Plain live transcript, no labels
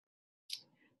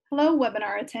Hello,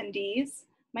 webinar attendees.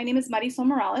 My name is Marisol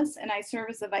Morales, and I serve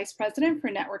as the Vice President for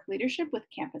Network Leadership with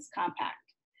Campus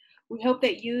Compact. We hope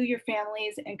that you, your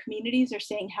families, and communities are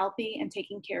staying healthy and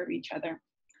taking care of each other.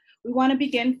 We want to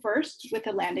begin first with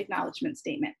a land acknowledgement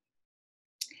statement.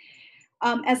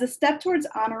 As a step towards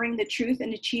honoring the truth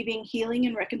and achieving healing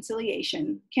and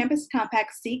reconciliation, Campus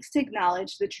Compact seeks to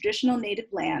acknowledge the traditional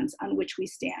native lands on which we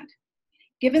stand.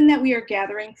 Given that we are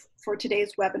gathering for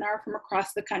today's webinar from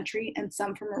across the country and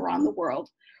some from around the world,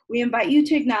 we invite you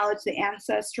to acknowledge the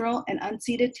ancestral and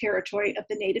unceded territory of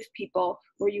the Native people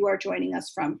where you are joining us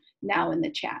from now in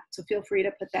the chat. So feel free to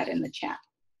put that in the chat.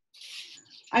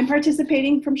 I'm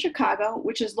participating from Chicago,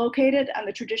 which is located on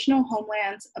the traditional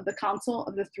homelands of the Council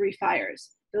of the Three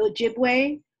Fires, the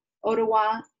Ojibwe,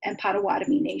 Ottawa, and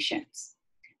Potawatomi nations.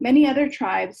 Many other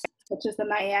tribes, such as the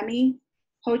Miami,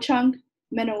 Ho-Chunk,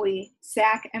 Menominee,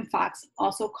 Sac, and Fox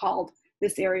also called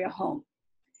this area home.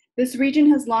 This region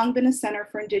has long been a center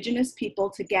for Indigenous people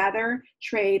to gather,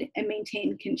 trade, and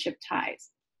maintain kinship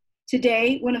ties.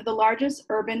 Today, one of the largest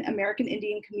urban American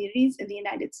Indian communities in the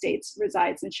United States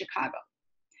resides in Chicago.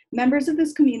 Members of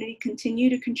this community continue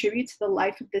to contribute to the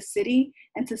life of the city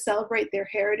and to celebrate their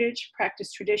heritage,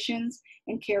 practice traditions,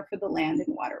 and care for the land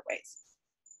and waterways.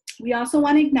 We also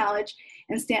want to acknowledge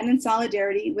and stand in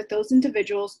solidarity with those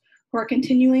individuals who are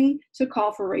continuing to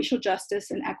call for racial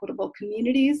justice and equitable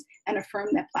communities and affirm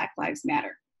that Black Lives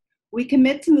Matter. We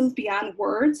commit to move beyond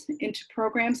words into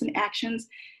programs and actions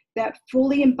that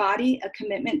fully embody a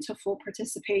commitment to full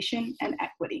participation and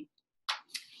equity.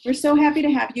 We're so happy to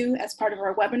have you as part of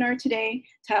our webinar today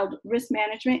titled Risk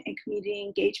Management and Community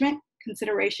Engagement,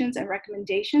 Considerations and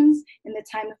Recommendations in the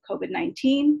Time of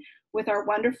COVID-19 with our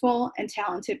wonderful and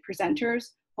talented presenters,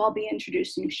 who I'll be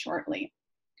introducing shortly.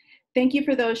 Thank you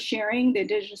for those sharing the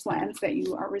Indigenous lands that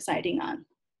you are residing on.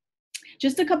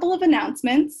 Just a couple of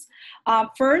announcements.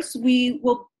 First, we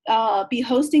will be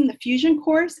hosting the Fusion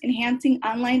course, Enhancing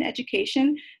Online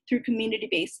Education Through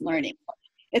Community-Based Learning.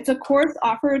 It's a course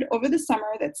offered over the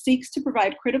summer that seeks to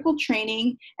provide critical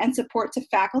training and support to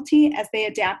faculty as they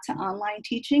adapt to online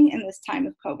teaching in this time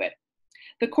of COVID.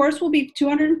 The course will be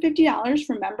 $250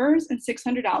 for members and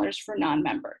 $600 for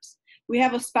non-members. We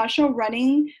have a special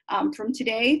running from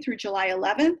today through July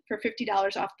 11th for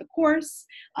 $50 off the course.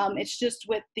 It's just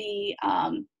with the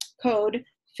code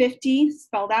 50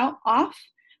 spelled out off.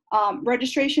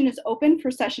 Registration is open for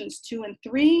sessions 2 and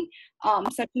 3.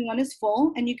 Session 1 is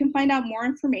full, and you can find out more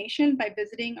information by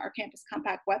visiting our Campus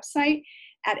Compact website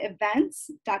at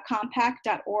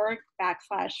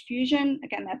events.compact.org/fusion.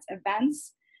 Again, that's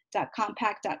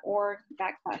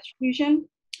events.compact.org/fusion.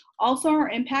 Also, our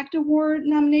Impact Award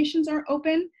nominations are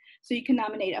open, so you can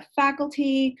nominate a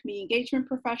faculty, community engagement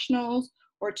professionals,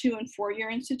 or 2- and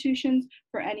 4-year institutions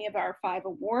for any of our 5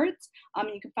 awards.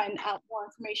 You can find out more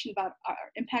information about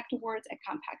our Impact Awards at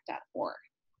compact.org.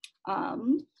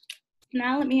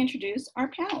 Now let me introduce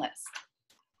our panelists.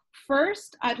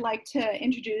 First, I'd like to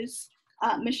introduce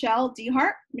Michaele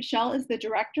DeHart. Michaele is the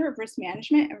Director of Risk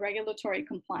Management and Regulatory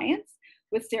Compliance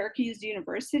with Syracuse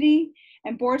University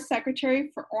and Board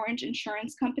Secretary for Orange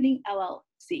Insurance Company,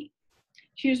 LLC.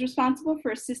 She is responsible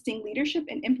for assisting leadership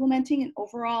in implementing an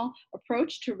overall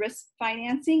approach to risk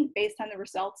financing based on the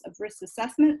results of risk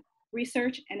assessment,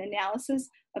 research, and analysis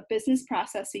of business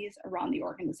processes around the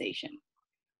organization.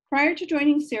 Prior to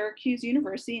joining Syracuse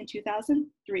University in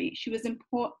 2003, she was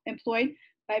employed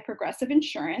by Progressive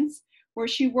Insurance, where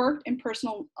she worked in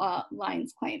personal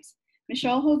lines claims.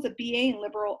 Michaele holds a BA in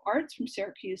Liberal Arts from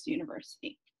Syracuse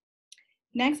University.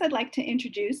 Next, I'd like to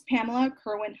introduce Pamela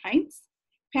Kirwin Heintz.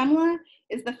 Pamela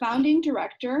is the founding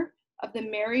director of the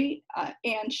Mary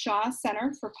Ann Shaw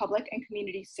Center for Public and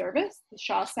Community Service, the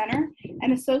Shaw Center,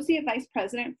 and Associate Vice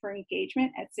President for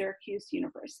Engagement at Syracuse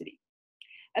University.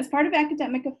 As part of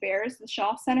academic affairs, the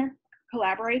Shaw Center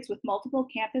collaborates with multiple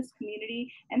campus, community,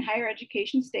 and higher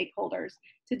education stakeholders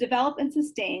to develop and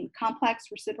sustain complex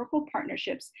reciprocal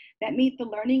partnerships that meet the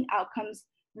learning outcomes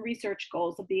and research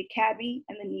goals of the academy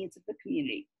and the needs of the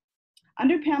community.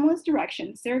 Under Pamela's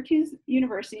direction, Syracuse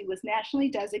University was nationally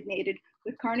designated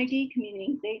with Carnegie Community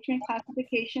Engagement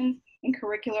Classifications in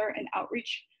Curricular and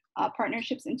Outreach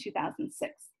Partnerships in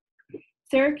 2006.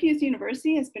 Syracuse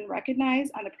University has been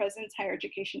recognized on the President's Higher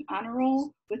Education Honor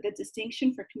Roll with a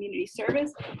distinction for community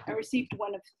service and received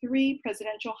one of 3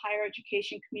 Presidential Higher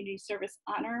Education Community Service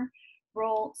Honor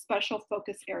Roll Special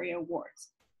Focus Area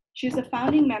Awards. She is a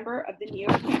founding member of the New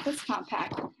York Campus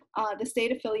Compact, the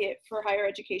state affiliate for higher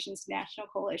education's National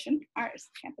Coalition, our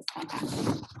Campus Compact.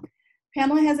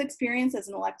 Pamela has experience as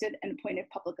an elected and appointed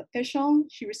public official.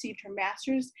 She received her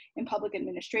master's in public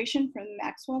administration from the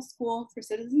Maxwell School for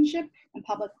Citizenship and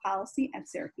Public Policy at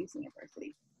Syracuse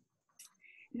University.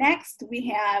 Next, we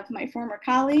have my former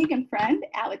colleague and friend,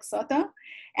 Alex Soto.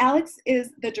 Alex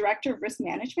is the Director of Risk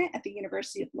Management at the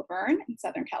University of Laverne in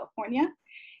Southern California.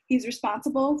 He's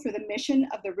responsible for the mission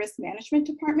of the Risk Management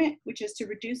Department, which is to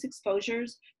reduce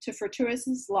exposures to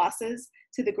fortuitous losses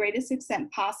to the greatest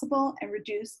extent possible and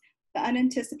reduce the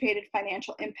unanticipated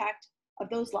financial impact of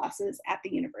those losses at the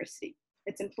university,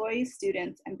 its employees,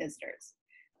 students, and visitors.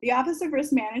 The Office of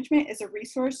Risk Management is a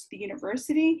resource to the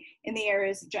university in the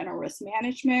areas of general risk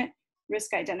management,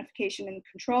 risk identification and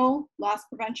control, loss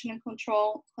prevention and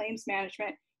control, claims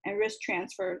management, and risk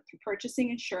transfer through purchasing,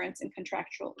 insurance, and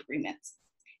contractual agreements.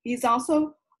 He's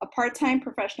also a part-time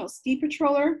professional ski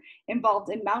patroller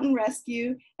involved in mountain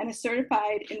rescue and is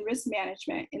certified in risk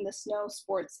management in the snow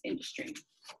sports industry.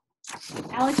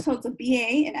 Alex holds a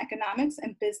BA in economics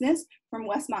and business from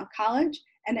Westmont College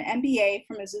and an MBA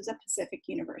from Azusa Pacific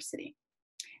University.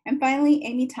 And finally,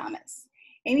 Amy Thomas.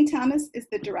 Amy Thomas is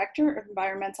the Director of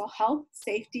Environmental Health,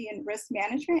 Safety, and Risk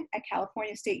Management at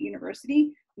California State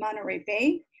University, Monterey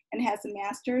Bay, and has a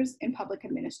master's in public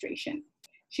administration.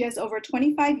 She has over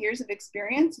 25 years of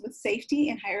experience with safety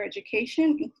in higher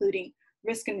education, including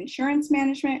risk and insurance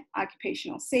management,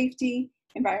 occupational safety,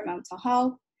 environmental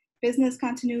health, business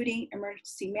continuity,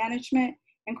 emergency management,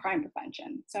 and crime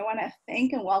prevention. So I want to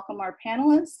thank and welcome our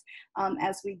panelists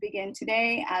as we begin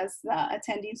today. As the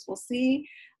attendees will see,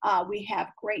 we have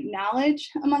great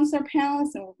knowledge amongst our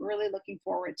panelists, and we're really looking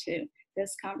forward to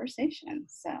this conversation.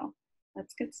 So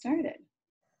let's get started.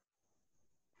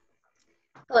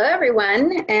 Hello,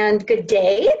 everyone, and good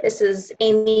day. This is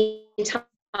Amy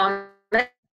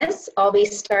Thomas. I'll be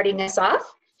starting us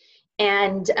off.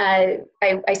 And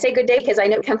I say good day because I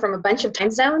know we come from a bunch of time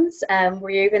zones.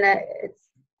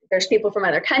 There's people from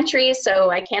other countries, so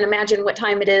I can't imagine what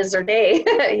time it is or day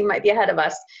you might be ahead of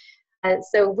us.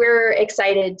 So we're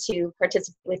excited to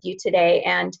participate with you today.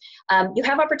 And you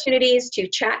have opportunities to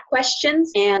chat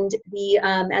questions, and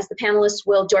as the panelists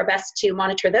will do our best to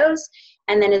monitor those.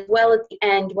 And then as well at the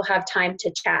end, we'll have time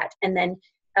to chat. And then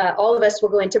all of us will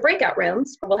go into breakout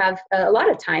rooms. We'll have a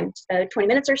lot of time, 20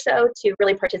 minutes or so, to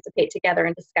really participate together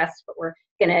and discuss what we're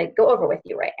going to go over with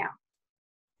you right now.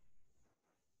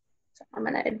 So I'm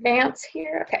going to advance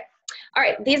here. Okay. All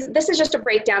right. This is just a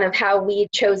breakdown of how we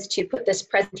chose to put this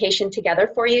presentation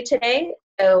together for you today.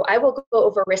 So I will go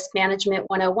over Risk Management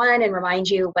 101 and remind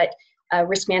you what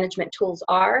risk management tools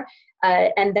are.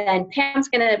 And then Pam's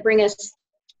going to bring us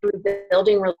through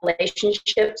building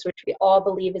relationships, which we all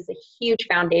believe is a huge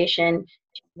foundation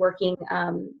to working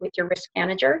with your risk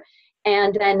manager.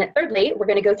 And then thirdly, we're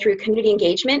going to go through community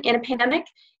engagement in a pandemic.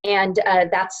 And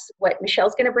that's what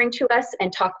Michelle's going to bring to us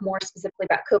and talk more specifically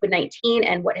about COVID-19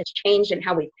 and what has changed and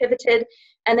how we've pivoted.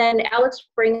 And then Alex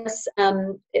will bring us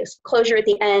closure at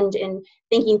the end in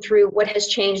thinking through what has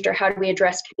changed or how do we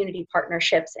address community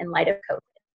partnerships in light of COVID.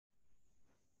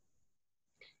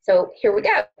 So here we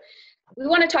go. We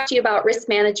want to talk to you about risk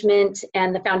management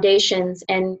and the foundations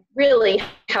and really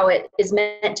how it is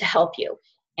meant to help you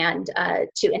and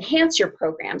to enhance your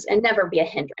programs and never be a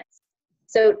hindrance.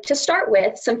 So to start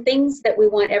with, some things that we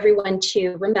want everyone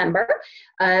to remember.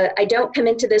 I don't come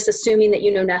into this assuming that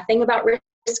you know nothing about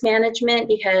risk management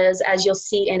because as you'll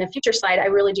see in a future slide, I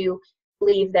really do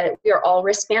believe that we are all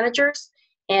risk managers.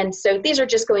 And so these are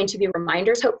just going to be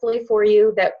reminders, hopefully, for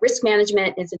you that risk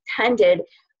management is intended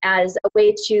as a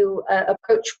way to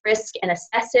approach risk and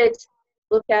assess it,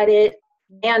 look at it,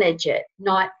 manage it,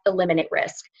 not eliminate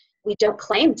risk. We don't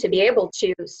claim to be able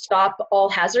to stop all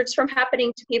hazards from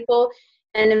happening to people.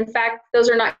 And in fact, those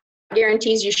are not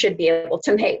guarantees you should be able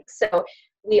to make. So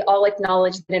we all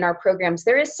acknowledge that in our programs,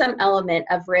 there is some element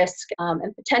of risk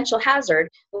and potential hazard,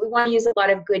 but we want to use a lot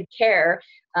of good care.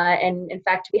 And in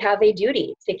fact, we have a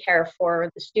duty to care for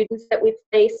the students that we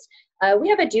place. We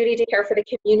have a duty to care for the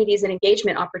communities and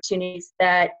engagement opportunities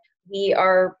that we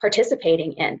are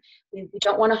participating in. We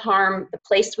don't want to harm the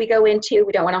place we go into.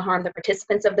 We don't want to harm the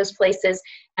participants of those places.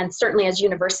 And certainly as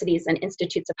universities and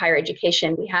institutes of higher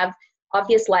education, we have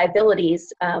obvious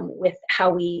liabilities with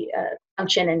how we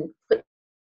function and put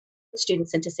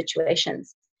students into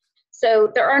situations.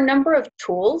 So there are a number of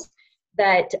tools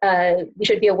that we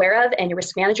should be aware of and your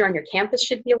risk manager on your campus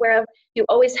should be aware of to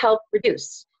always help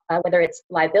reduce whether it's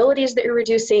liabilities that you're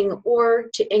reducing or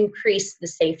to increase the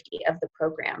safety of the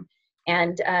program.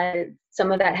 And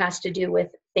some of that has to do with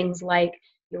things like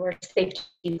your safety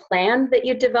plan that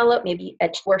you develop, maybe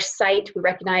at your site. We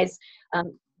recognize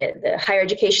the higher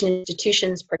education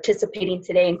institutions participating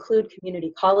today include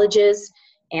community colleges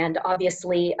And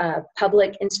obviously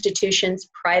public institutions,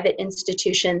 private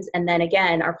institutions, and then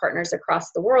again, our partners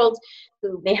across the world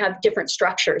who may have different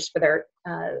structures for their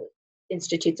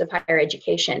institutes of higher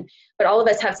education. But all of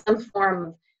us have some form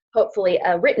of, hopefully,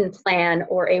 a written plan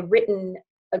or a written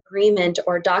agreement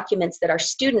or documents that our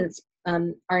students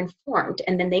are informed,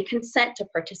 and then they consent to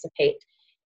participate.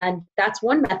 And that's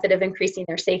one method of increasing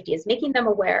their safety, is making them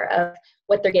aware of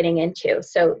what they're getting into.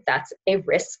 So that's a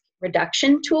risk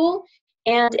reduction tool,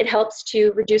 and it helps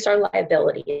to reduce our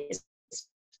liabilities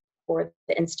for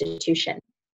the institution.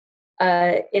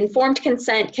 Informed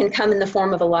consent can come in the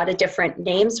form of a lot of different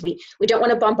names. We don't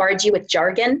want to bombard you with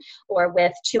jargon or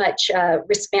with too much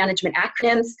risk management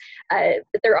acronyms,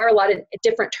 but there are a lot of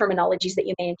different terminologies that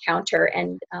you may encounter.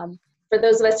 And for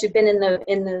those of us who've been in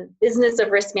the business of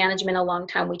risk management a long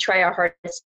time, we try our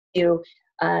hardest to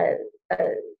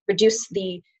reduce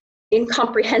the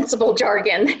incomprehensible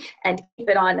jargon and keep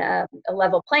it on a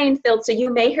level playing field. So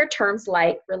you may hear terms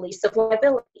like release of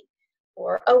liability,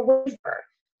 or a waiver,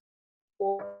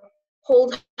 or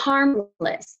hold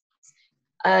harmless.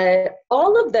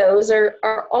 All of those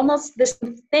are almost the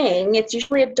same thing. It's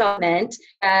usually a document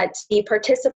that the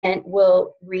participant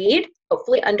will read,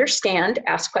 hopefully understand,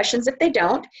 ask questions if they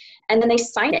don't, and then they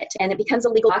sign it, and it becomes a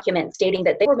legal document stating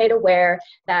that they were made aware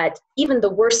that even the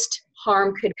worst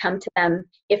harm could come to them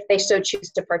if they so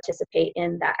choose to participate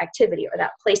in that activity or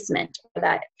that placement or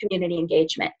that community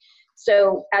engagement.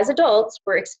 So as adults,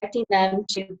 we're expecting them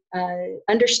to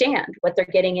understand what they're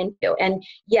getting into. And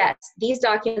yes, these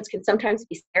documents can sometimes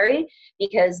be scary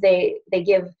because they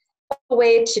give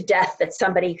away to death that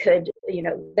somebody could,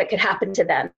 that could happen to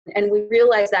them. And we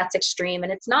realize that's extreme,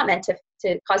 and it's not meant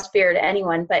to cause fear to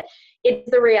anyone, but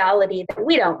it's the reality that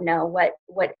we don't know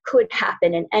what could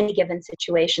happen in any given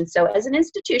situation. So as an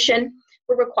institution,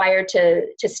 we're required to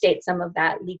state some of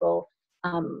that legal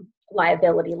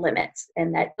liability limits,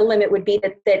 and that the limit would be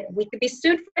that we could be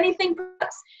sued for anything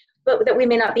perhaps, but that we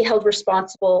may not be held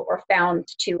responsible or found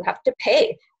to have to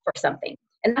pay for something.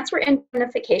 And that's where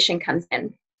indemnification comes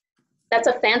in. That's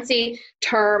a fancy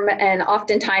term, and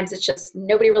oftentimes it's just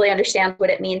nobody really understands what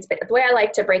it means. But the way I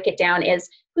like to break it down is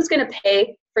who's going to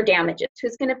pay for damages?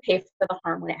 Who's going to pay for the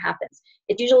harm when it happens?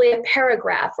 It's usually a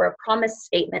paragraph or a promise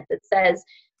statement that says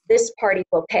this party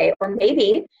will pay, or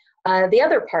maybe the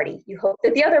other party. You hope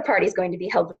that the other party is going to be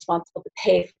held responsible to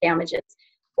pay for damages.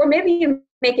 Or maybe you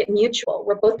make it mutual,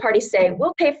 where both parties say,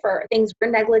 we'll pay for things we're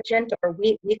negligent or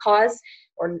we cause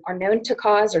or are known to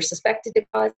cause or suspected to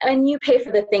cause, and you pay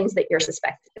for the things that you're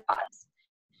suspected to cause.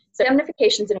 So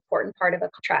indemnification is an important part of a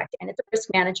contract, and it's a risk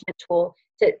management tool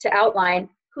to outline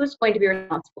who's going to be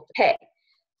responsible to pay.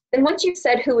 Then once you've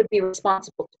said who would be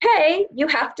responsible to pay, you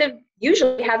have to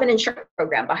usually have an insurance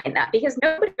program behind that, because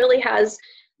nobody really has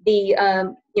the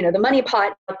money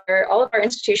pot out there. All of our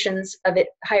institutions of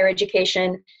higher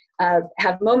education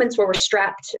have moments where we're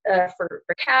strapped for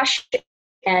cash,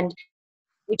 and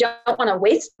we don't want to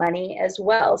waste money as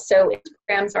well. So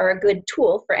programs are a good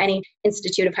tool for any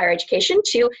institute of higher education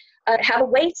to have a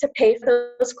way to pay for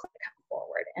those claims come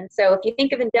forward. And so if you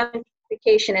think of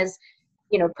indemnification as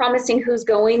promising who's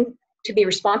going to be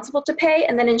responsible to pay,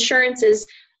 and then insurance is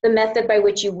the method by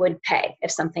which you would pay if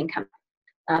something comes up.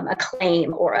 A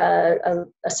claim or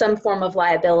some form of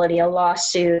liability, a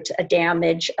lawsuit, a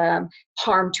damage,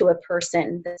 harm to a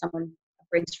person that someone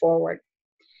brings forward.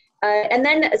 And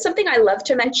then something I love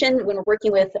to mention when we're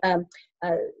working with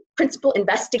principal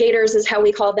investigators is how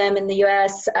we call them in the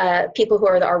US, people who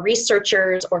are our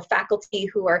researchers or faculty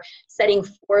who are setting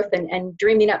forth and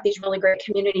dreaming up these really great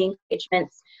community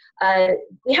engagements.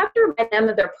 We have to remind them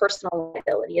of their personal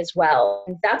liability as well.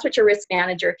 And that's what your risk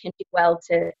manager can do well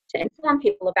to inform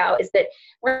people about, is that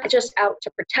we're not just out to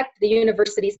protect the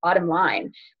university's bottom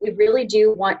line. We really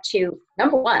do want to,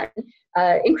 number one,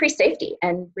 increase safety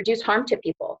and reduce harm to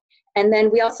people. And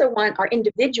then we also want our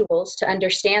individuals to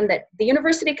understand that the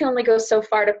university can only go so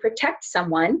far to protect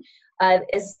someone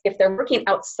as if they're working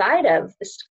outside of the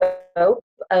scope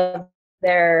of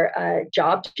their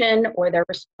job or their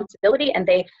responsibility, and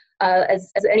they,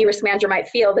 as any risk manager might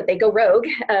feel, that they go rogue,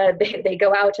 they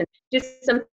go out and do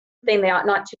something they ought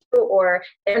not to do, or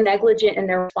they're negligent in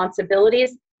their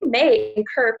responsibilities, may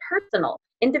incur personal,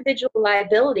 individual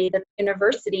liability that the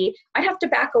university might have to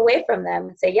back away from them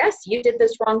and say, yes, you did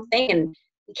this wrong thing, and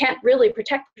we can't really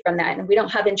protect you from that, and we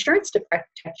don't have insurance to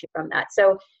protect you from that.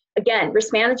 So again,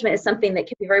 risk management is something that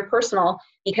can be very personal,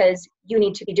 because you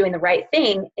need to be doing the right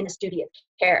thing in a duty of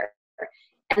care.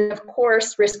 And of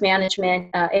course, risk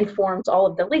management informs all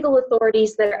of the legal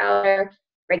authorities that are out there,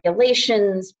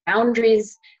 regulations,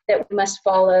 boundaries that we must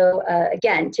follow,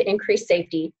 again, to increase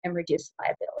safety and reduce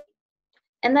liability.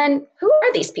 And then who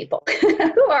are these people?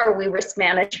 Who are we risk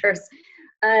managers?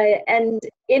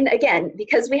 Again,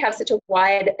 because we have such a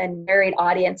wide and varied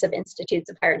audience of institutes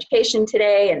of higher education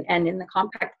today and in the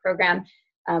Compact program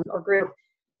or group,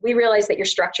 we realize that your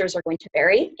structures are going to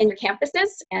vary in your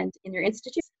campuses and in your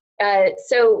institutes.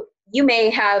 So you may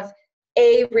have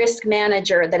a risk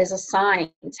manager that is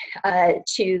assigned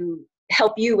to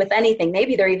help you with anything.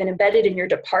 Maybe they're even embedded in your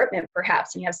department,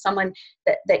 perhaps, and you have someone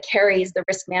that carries the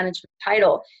risk management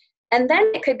title. And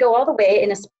then it could go all the way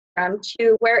in a spectrum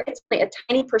to where it's only a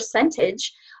tiny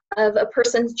percentage of a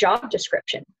person's job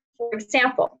description. For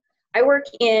example, I work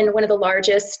in one of the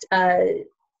largest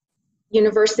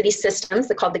university systems.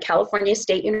 They're called the California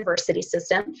State University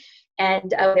System.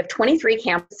 And we have 23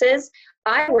 campuses.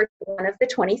 I work at one of the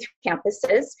 23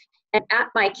 campuses. And at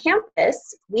my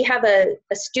campus, we have a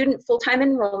student full-time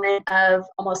enrollment of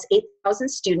almost 8,000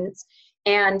 students.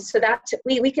 And so that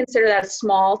we consider that a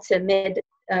small to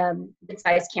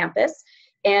mid-sized campus.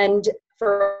 And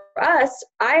for us,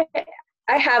 I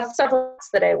have several hats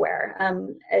that I wear.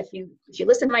 If you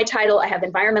listen to my title, I have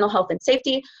environmental health and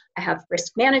safety, I have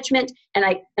risk management, and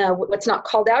what's not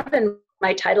called out in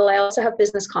my title, I also have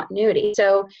business continuity.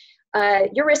 So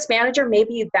your risk manager may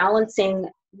be balancing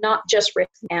not just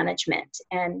risk management,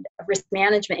 and risk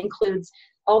management includes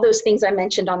all those things I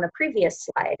mentioned on the previous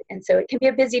slide. And so it can be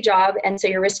a busy job, and so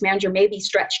your risk manager may be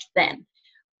stretched thin.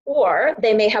 Or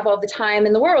they may have all the time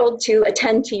in the world to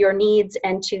attend to your needs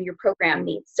and to your program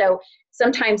needs. So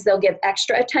sometimes they'll give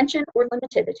extra attention or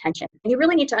limited attention. And you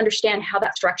really need to understand how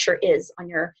that structure is on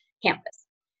your campus.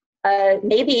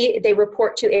 Maybe they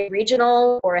report to a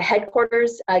regional or a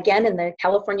headquarters. Again, in the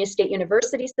California State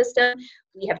University system,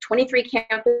 we have 23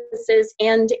 campuses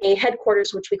and a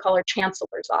headquarters, which we call our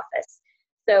chancellor's office.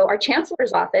 So our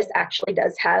chancellor's office actually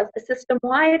does have a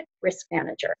system-wide risk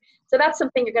manager. So that's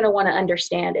something you're going to want to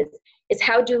understand is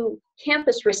how do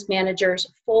campus risk managers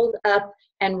fold up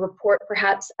and report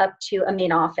perhaps up to a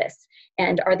main office?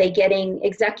 And are they getting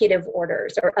executive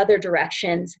orders or other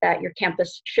directions that your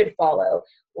campus should follow,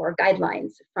 or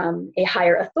guidelines from a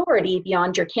higher authority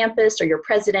beyond your campus or your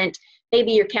president?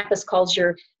 Maybe your campus calls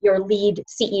your lead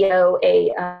CEO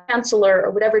a chancellor,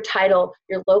 or whatever title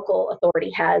your local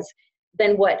authority has.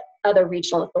 Then what other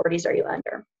regional authorities are you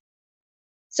under?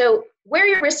 So where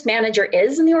your risk manager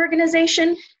is in the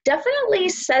organization definitely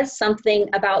says something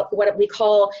about what we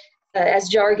call, as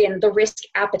jargon, the risk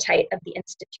appetite of the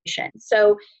institution.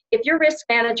 So if your risk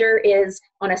manager is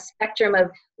on a spectrum of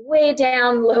way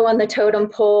down low on the totem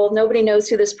pole, nobody knows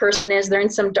who this person is, they're in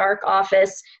some dark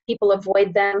office, people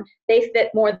avoid them, they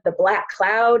fit more the black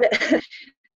cloud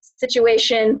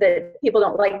situation, that people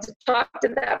don't like to talk to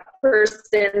that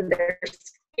person, they're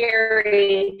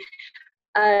scary.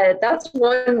 That's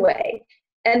one way.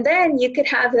 And then you could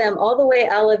have them all the way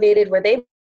elevated where they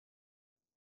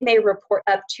may report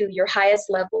up to your highest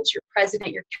levels, your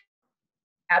president, your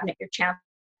cabinet, your chancellor,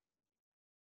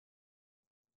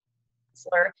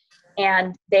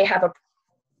 and they have a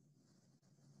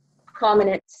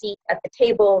prominent seat at the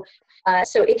table.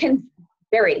 So it can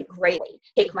vary greatly.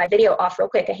 Take my video off real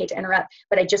quick. I hate to interrupt,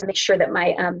 but I just make sure that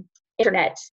my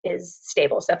internet is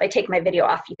stable. So if I take my video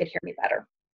off, you could hear me better.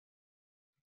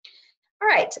 All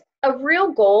right, a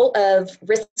real goal of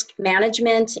risk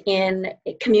management in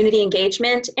community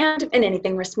engagement and in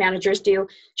anything risk managers do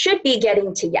should be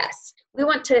getting to yes. We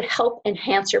want to help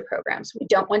enhance your programs. We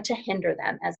don't want to hinder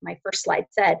them, as my first slide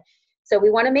said. So we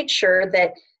want to make sure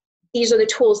that these are the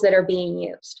tools that are being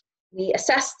used. We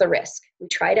assess the risk. We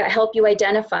try to help you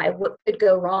identify what could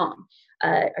go wrong.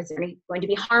 Is there going to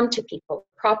be harm to people,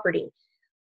 property?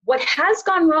 What has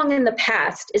gone wrong in the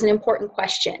past is an important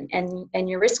question, and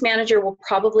your risk manager will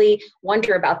probably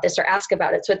wonder about this or ask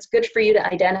about it. So it's good for you to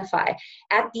identify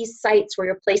at these sites where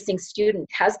you're placing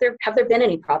students, have there been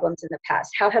any problems in the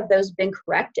past? How have those been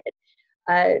corrected?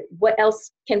 What else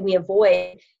can we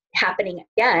avoid happening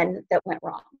again that went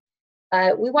wrong?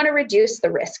 We want to reduce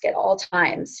the risk at all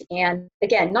times. And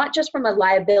again, not just from a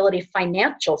liability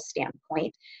financial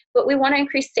standpoint, but we want to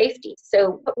increase safety.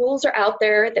 So what rules are out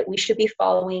there that we should be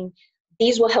following?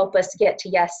 These will help us get to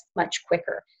yes much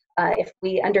quicker if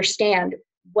we understand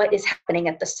what is happening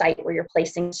at the site where you're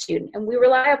placing a student. And we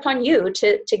rely upon you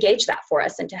to gauge that for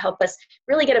us and to help us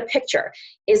really get a picture.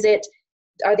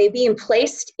 Are they being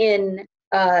placed in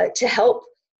to help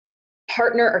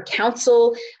partner or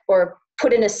counsel or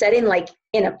put in a setting like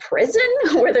in a prison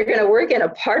where they're going to work in a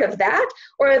part of that?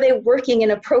 Or are they working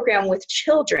in a program with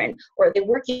children? Or are they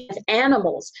working with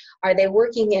animals? Are they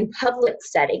working in public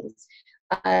settings?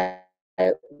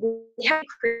 We have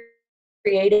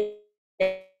created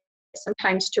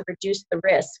sometimes to reduce the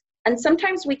risk. And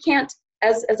sometimes we can't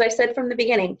as I said from the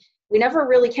beginning, we never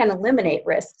really can eliminate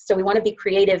risk. So we want to be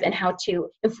creative in how to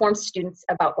inform students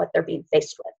about what they're being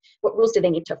faced with. What rules do they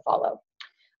need to follow?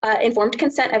 Informed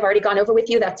consent, I've already gone over with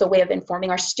you. That's a way of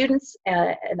informing our students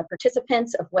and the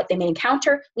participants of what they may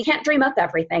encounter. We can't dream up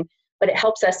everything, but it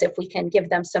helps us if we can give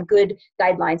them some good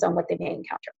guidelines on what they may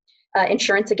encounter.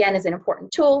 Insurance, again, is an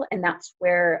important tool, and that's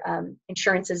where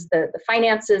insurance is the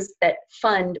finances that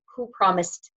fund who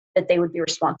promised that they would be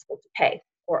responsible to pay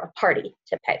or a party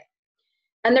to pay.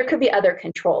 And there could be other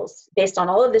controls based on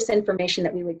all of this information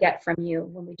that we would get from you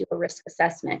when we do a risk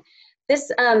assessment.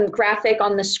 This graphic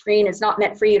on the screen is not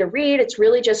meant for you to read. It's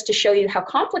really just to show you how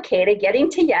complicated getting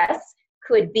to yes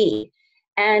could be.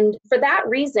 And for that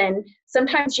reason,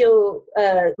 sometimes you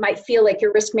might feel like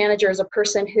your risk manager is a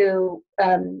person who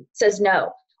says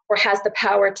no or has the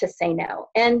power to say no.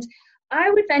 And I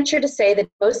would venture to say that in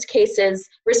most cases,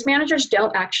 risk managers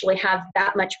don't actually have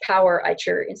that much power at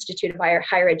your Institute of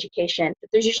Higher Education. But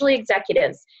there's usually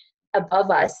executives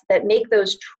above us that make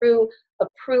those true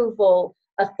approval,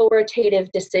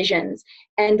 authoritative decisions.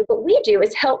 And what we do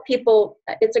is help people,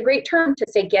 it's a great term to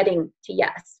say getting to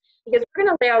yes, because we're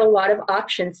going to lay out a lot of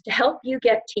options to help you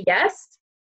get to yes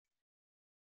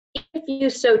if you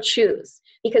so choose.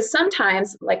 Because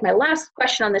sometimes, like my last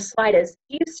question on this slide is,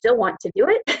 do you still want to do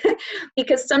it?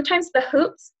 Because sometimes the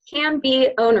hoops can be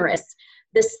onerous.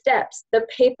 The steps, the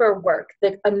paperwork,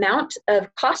 the amount of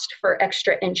cost for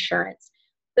extra insurance,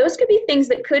 those could be things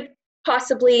that could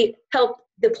possibly help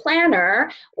the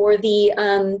planner or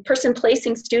the person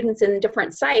placing students in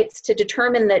different sites to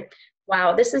determine that,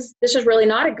 wow, this is really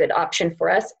not a good option for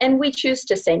us, and we choose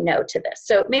to say no to this.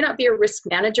 So it may not be a risk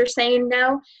manager saying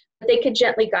no, but they could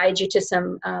gently guide you to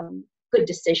some good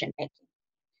decision making.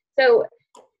 So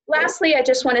lastly, I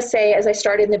just want to say, as I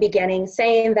started in the beginning,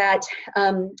 saying that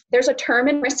there's a term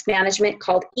in risk management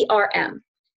called ERM,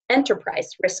 Enterprise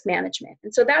Risk Management.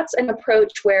 And so that's an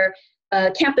approach where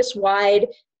campus-wide,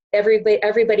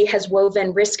 everybody has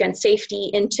woven risk and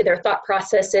safety into their thought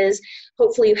processes.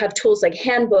 Hopefully you have tools like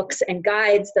handbooks and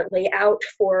guides that lay out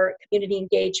for community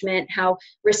engagement, how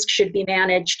risk should be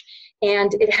managed,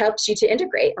 and it helps you to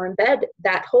integrate or embed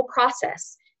that whole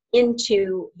process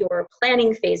into your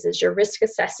planning phases, your risk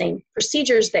assessing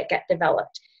procedures that get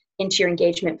developed into your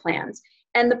engagement plans.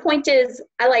 And the point is,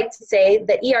 I like to say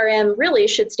that ERM really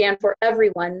should stand for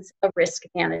everyone's a risk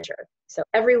manager. So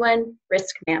everyone,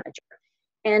 risk manager.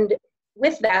 And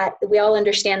with that, we all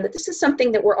understand that this is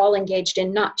something that we're all engaged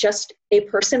in, not just a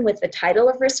person with the title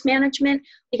of risk management,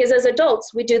 because as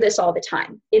adults, we do this all the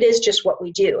time. It is just what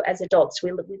we do as adults.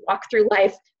 We walk through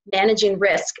life managing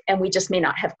risk, and we just may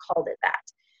not have called it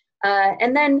that.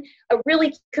 And then a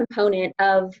really component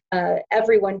of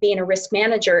everyone being a risk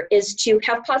manager is to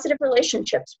have positive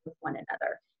relationships with one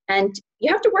another. And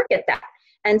you have to work at that.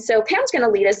 And so Pam's going to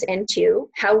lead us into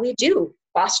how we do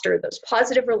foster those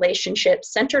positive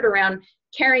relationships centered around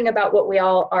caring about what we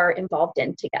all are involved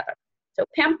in together. So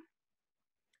Pam?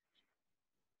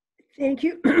 Thank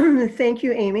you. Thank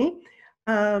you, Amy.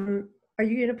 Are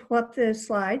you going to pull up the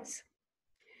slides?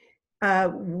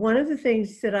 One of the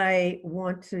things that I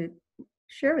want to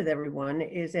share with everyone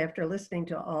is, after listening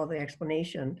to all the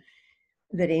explanation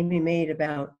that Amy made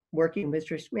about working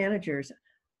with risk managers,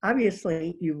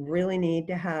 obviously you really need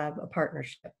to have a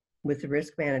partnership with the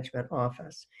risk management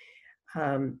office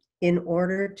in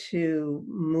order to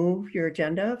move your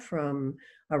agenda from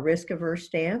a risk-averse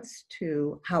stance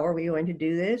to how are we going to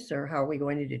do this, or how are we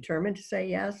going to determine to say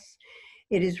yes.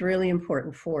 It is really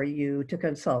important for you to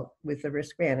consult with the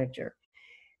risk manager.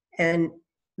 And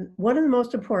one of the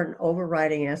most important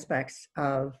overriding aspects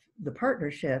of the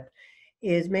partnership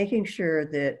is making sure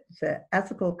that the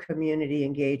ethical community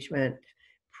engagement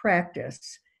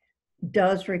practice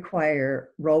does require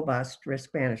robust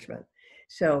risk management.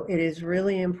 So it is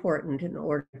really important, in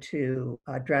order to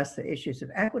address the issues of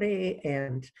equity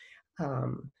and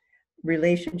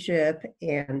relationship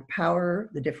and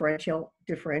power, the differential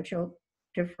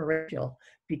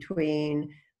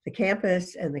between the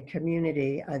campus and the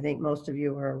community. I think most of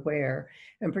you are aware,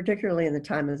 and particularly in the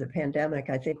time of the pandemic,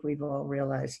 I think we've all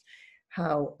realized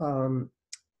how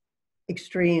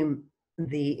extreme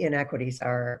the inequities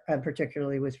are,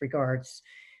 particularly with regards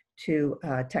to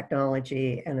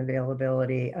technology and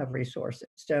availability of resources.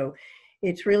 So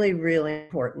it's really, really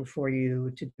important for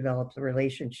you to develop the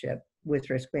relationship with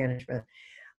risk management.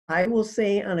 I will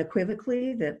say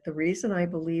unequivocally that the reason I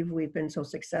believe we've been so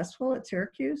successful at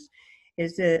Syracuse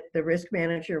is that the risk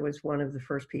manager was one of the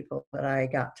first people that I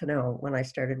got to know when I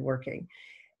started working.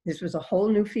 This was a whole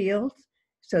new field.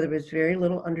 So there was very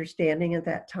little understanding at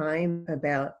that time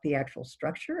about the actual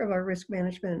structure of our risk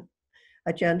management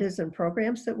agendas and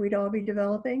programs that we'd all be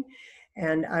developing.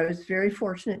 And I was very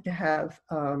fortunate to have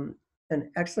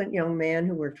an excellent young man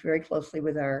who worked very closely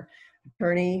with our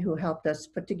attorney, who helped us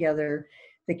put together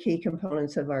the key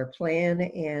components of our plan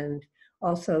and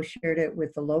also shared it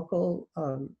with the local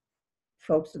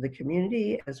folks of the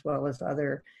community, as well as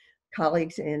other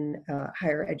colleagues in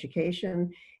higher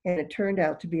education. And it turned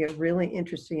out to be a really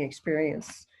interesting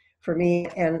experience for me.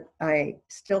 And I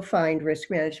still find risk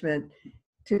management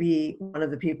to be one of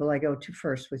the people I go to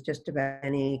first with just about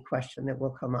any question that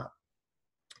will come up.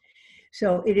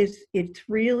 So it's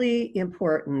really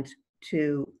important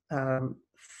to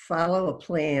follow a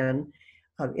plan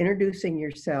of introducing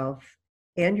yourself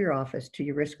and your office to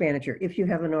your risk manager if you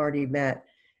haven't already met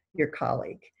your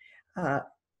colleague.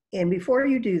 And before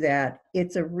you do that,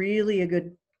 it's really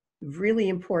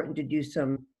important to do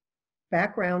some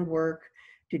background work,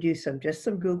 to do just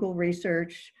some Google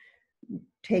research,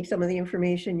 take some of the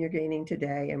information you're gaining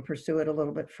today and pursue it a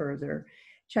little bit further.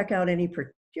 Check out any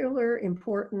particular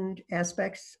important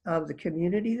aspects of the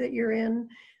community that you're in,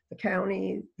 the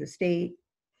county, the state,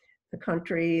 the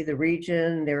country, the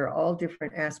region. There are all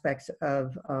different aspects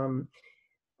of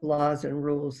laws and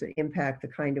rules that impact the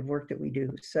kind of work that we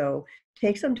do. So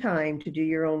take some time to do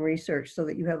your own research so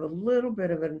that you have a little bit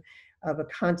of a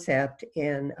concept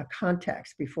and a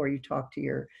context before you talk to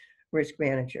your risk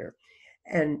manager.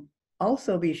 And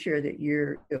also be sure that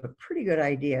you have a pretty good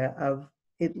idea of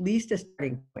at least a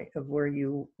starting point of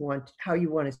how you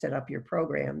want to set up your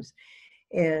programs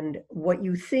and what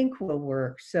you think will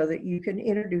work so that you can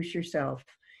introduce yourself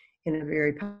in a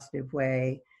very positive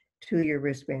way to your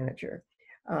risk manager.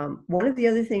 One of the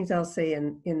other things I'll say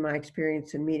in my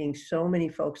experience in meeting so many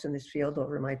folks in this field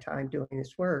over my time doing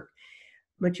this work,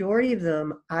 majority of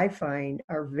them I find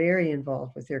are very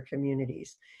involved with their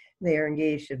communities. They are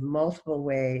engaged in multiple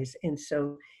ways. And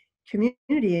so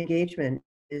community engagement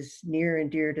is near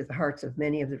and dear to the hearts of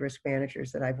many of the risk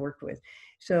managers that I've worked with.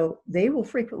 So they will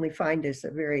frequently find this a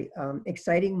very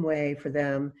exciting way for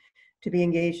them to be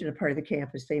engaged in a part of the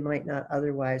campus they might not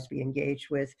otherwise be engaged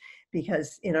with.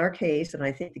 Because in our case, and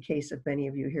I think the case of many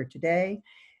of you here today,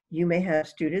 you may have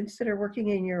students that are working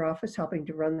in your office helping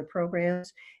to run the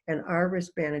programs, and our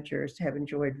risk managers have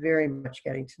enjoyed very much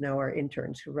getting to know our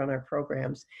interns who run our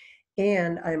programs.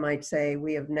 And I might say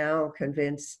we have now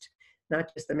convinced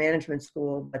not just the management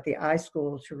school, but the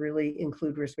iSchool to really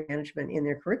include risk management in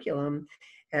their curriculum.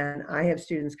 And I have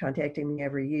students contacting me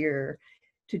every year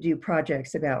to do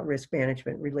projects about risk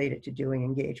management related to doing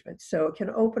engagement. So it can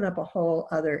open up a whole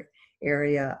other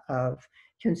area of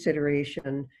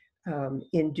consideration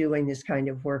in doing this kind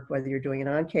of work, whether you're doing it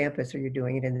on campus or you're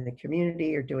doing it in the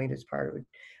community or doing it as part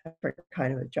of a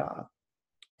kind of a job.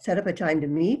 Set up a time to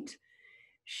meet,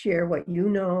 share what you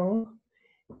know,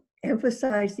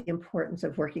 emphasize the importance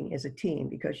of working as a team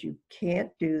because you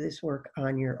can't do this work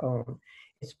on your own.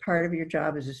 It's part of your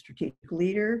job as a strategic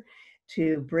leader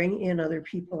to bring in other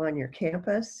people on your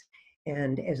campus.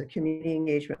 And as a community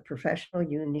engagement professional,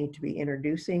 you need to be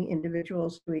introducing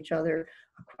individuals to each other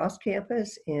across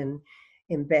campus and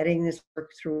embedding this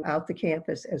work throughout the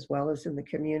campus as well as in the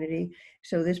community.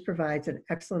 So this provides an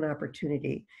excellent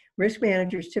opportunity. Risk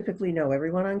managers typically know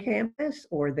everyone on campus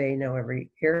or they know every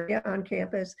area on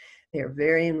campus. They're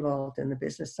very involved in the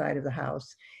business side of the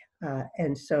house.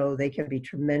 And so they can be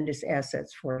tremendous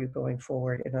assets for you going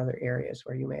forward in other areas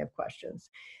where you may have questions.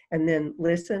 And then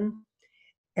listen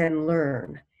and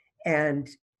learn. And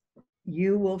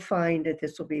you will find that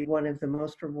this will be one of the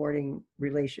most rewarding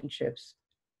relationships,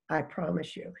 I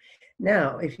promise you.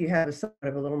 Now, if you have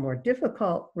a little more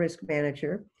difficult risk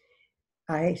manager,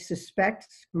 I suspect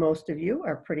most of you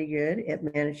are pretty good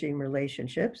at managing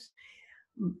relationships,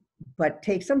 but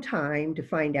take some time to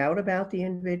find out about the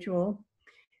individual,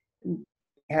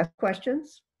 ask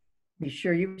questions, be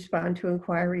sure you respond to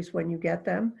inquiries when you get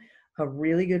them. A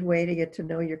really good way to get to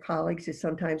know your colleagues is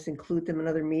sometimes include them in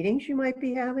other meetings you might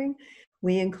be having.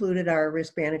 We included our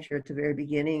risk manager at the very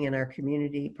beginning in our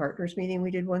community partners meeting we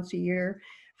did once a year.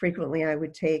 Frequently, I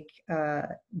would take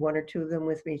one or two of them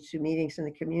with me to meetings in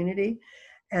the community.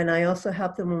 And I also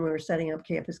helped them when we were setting up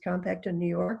Campus Compact in New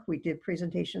York. We did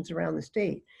presentations around the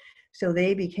state. So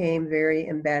they became very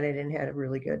embedded and had a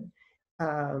really good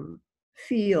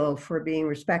feel for being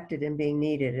respected and being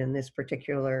needed in this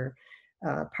particular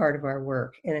part of our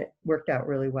work. And it worked out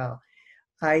really well.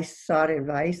 I sought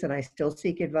advice and I still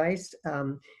seek advice.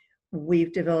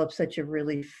 We've developed such a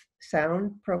really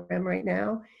sound program right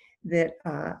now that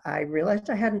I realized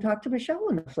I hadn't talked to Michelle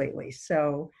enough lately.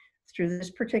 So through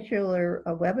this particular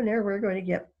webinar, we're going to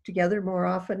get together more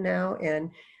often now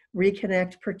and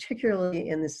reconnect, particularly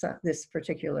in this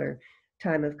particular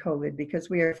time of COVID, because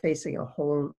we are facing a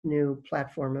whole new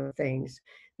platform of things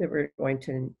that we're going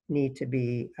to need to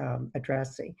be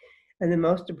addressing. And the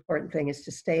most important thing is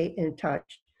to stay in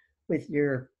touch with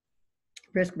your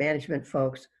risk management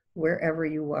folks wherever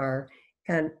you are.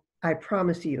 And I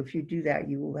promise you, if you do that,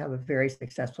 you will have a very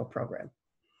successful program.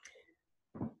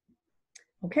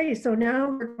 Okay, so now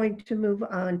we're going to move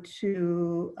on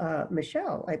to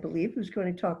Michelle, I believe, who's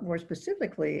going to talk more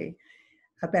specifically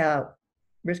about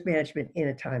risk management in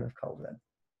a time of COVID.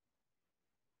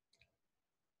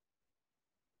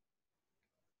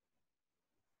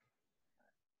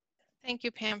 Thank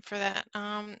you, Pam, for that.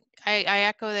 I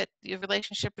echo that the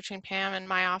relationship between Pam and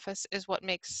my office is what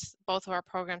makes both of our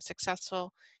programs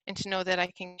successful, and to know that I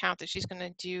can count that she's going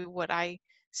to do what I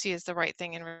see as the right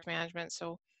thing in risk management.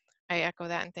 So I echo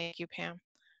that, and thank you, Pam.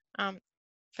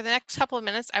 For the next couple of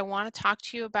minutes, I want to talk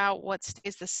to you about what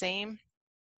stays the same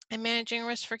in managing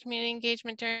risk for community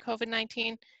engagement during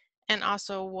COVID-19, and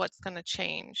also what's going to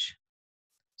change.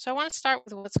 So I want to start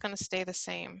with what's going to stay the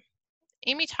same.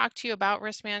 Amy talked to you about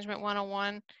Risk Management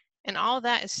 101, and all of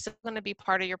that is still going to be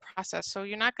part of your process. So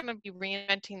you're not going to be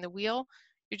reinventing the wheel.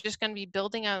 You're just going to be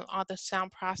building on all the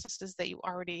sound processes that you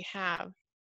already have.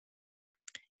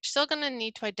 You're still going to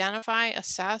need to identify,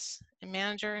 assess, and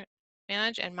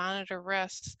manage and monitor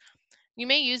risks. You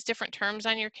may use different terms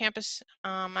on your campus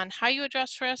on how you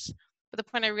address risks, but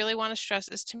the point I really want to stress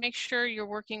is to make sure you're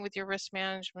working with your risk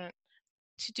management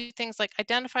to do things like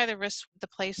identify the risks with the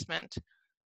placement,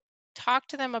 talk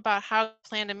to them about how you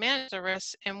plan to manage the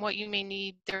risks and what you may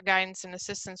need their guidance and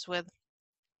assistance with.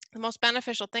 The most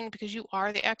beneficial thing, because you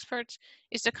are the experts,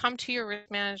 is to come to your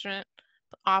risk management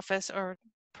office or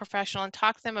professional and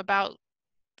talk to them about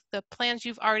the plans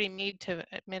you've already made to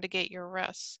mitigate your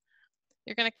risks.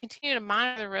 You're going to continue to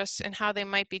monitor the risks and how they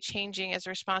might be changing as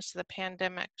a response to the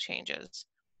pandemic changes.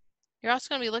 You're also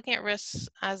going to be looking at risks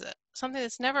as something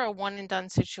that's never a one and done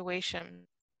situation.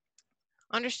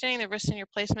 Understanding the risks in your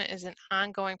placement is an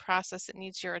ongoing process that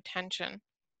needs your attention.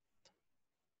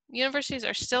 Universities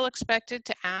are still expected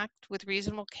to act with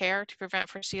reasonable care to prevent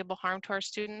foreseeable harm to our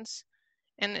students.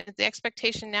 And the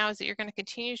expectation now is that you're going to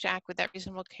continue to act with that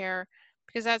reasonable care,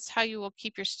 because that's how you will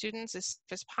keep your students as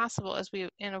safe as possible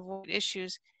and avoid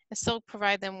issues and still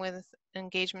provide them with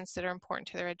engagements that are important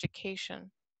to their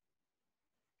education.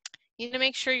 You need to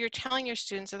make sure you're telling your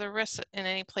students of the risks in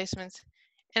any placements.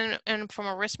 And from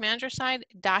a risk manager side,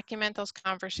 document those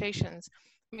conversations.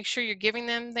 Make sure you're giving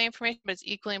them the information, but it's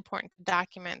equally important to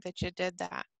document that you did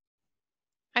that.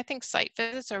 I think site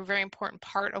visits are a very important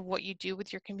part of what you do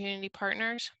with your community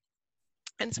partners,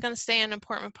 and it's going to stay an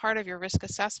important part of your risk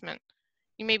assessment.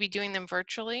 You may be doing them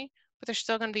virtually, but they're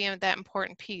still going to be that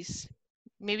important piece.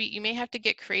 Maybe you may have to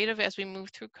get creative as we move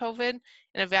through COVID and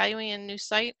evaluating a new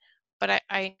site, but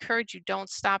I encourage you, don't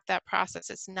stop that process.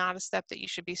 It's not a step that you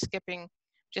should be skipping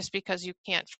just because you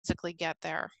can't physically get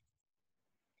there.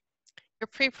 Your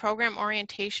pre-program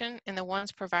orientation and the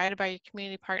ones provided by your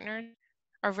community partners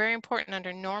are very important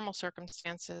under normal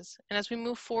circumstances. And as we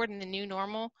move forward in the new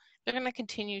normal, they're going to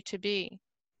continue to be.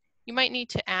 You might need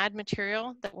to add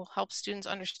material that will help students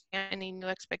understand any new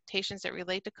expectations that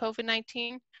relate to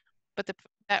COVID-19, but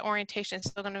that orientation is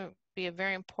still going to be a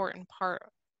very important part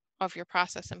of your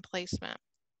process and placement.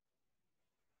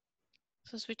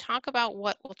 So as we talk about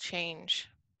what will change,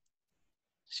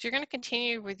 so you're going to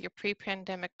continue with your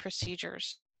pre-pandemic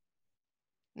procedures.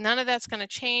 None of that's going to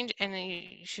change, and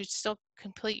you should still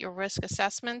complete your risk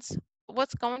assessments.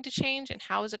 What's going to change and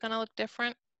how is it going to look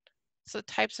different? So the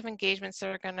types of engagements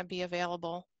that are going to be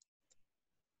available.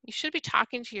 You should be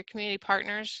talking to your community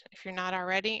partners, if you're not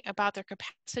already, about their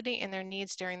capacity and their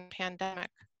needs during the pandemic.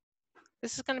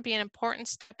 This is going to be an important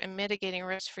step in mitigating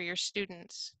risk for your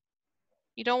students.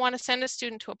 You don't want to send a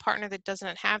student to a partner that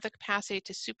doesn't have the capacity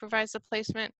to supervise the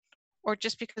placement, or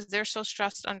just because they're so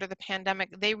stressed under the pandemic,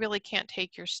 they really can't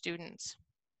take your students.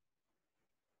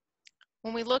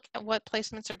 When we look at what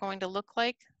placements are going to look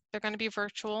like, they're going to be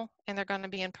virtual and they're going to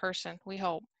be in person, we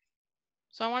hope.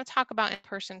 So I want to talk about in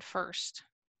person first.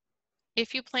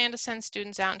 If you plan to send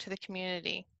students out into the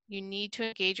community, you need to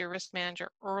engage your risk manager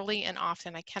early and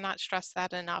often. I cannot stress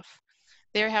that enough.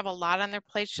 They have a lot on their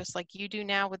plates, just like you do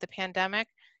now with the pandemic.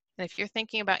 And if you're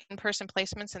thinking about in-person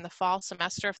placements in the fall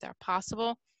semester, if they're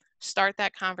possible, start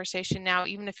that conversation now,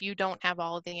 even if you don't have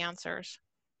all of the answers.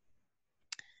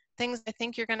 Things I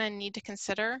think you're going to need to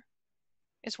consider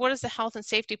is, what is the health and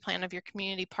safety plan of your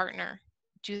community partner?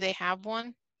 Do they have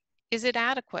one? Is it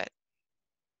adequate?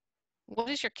 What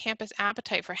is your campus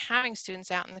appetite for having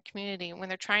students out in the community when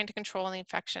they're trying to control the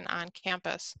infection on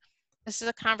campus? This is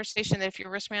a conversation that if your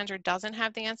risk manager doesn't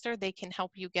have the answer, they can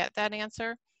help you get that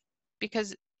answer,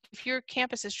 because if your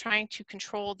campus is trying to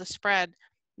control the spread,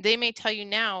 they may tell you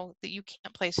now that you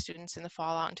can't place students in the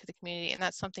fallout into the community, and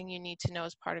that's something you need to know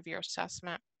as part of your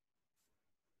assessment.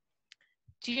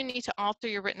 Do you need to alter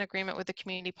your written agreement with the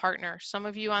community partner? Some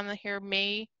of you on here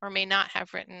may or may not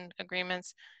have written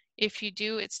agreements. If you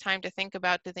do, it's time to think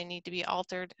about, do they need to be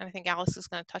altered? And I think Alice is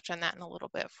going to touch on that in a little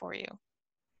bit for you.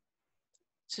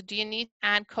 So do you need to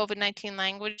add COVID-19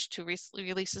 language to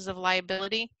releases of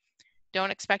liability?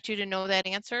 Don't expect you to know that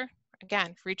answer.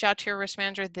 Again, reach out to your risk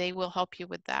manager. They will help you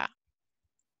with that.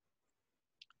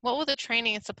 What will the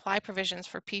training and supply provisions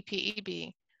for PPE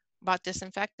be about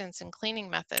disinfectants and cleaning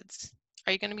methods?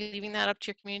 Are you going to be leaving that up to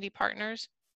your community partners?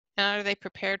 And are they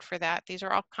prepared for that? These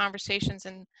are all conversations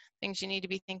and things you need to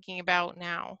be thinking about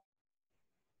now.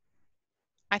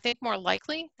 I think more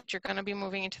likely that you're going to be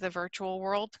moving into the virtual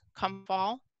world come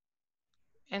fall.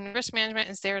 And risk management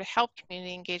is there to help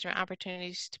community engagement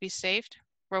opportunities to be safe,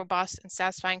 robust, and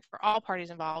satisfying for all parties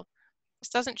involved. This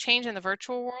doesn't change in the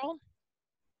virtual world.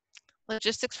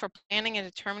 Logistics for planning and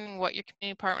determining what your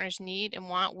community partners need and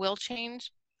want will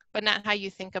change, but not how you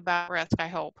think about risk, I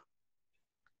hope.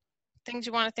 Things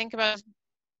you want to think about is,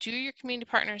 do your community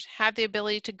partners have the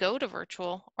ability to go to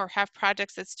virtual or have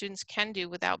projects that students can do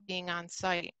without being on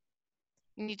site?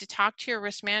 You need to talk to your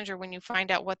risk manager when you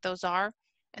find out what those are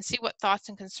and see what thoughts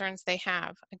and concerns they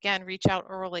have. Again, reach out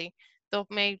early. They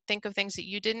may think of things that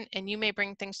you didn't, and you may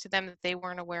bring things to them that they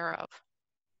weren't aware of.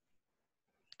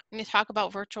 When you talk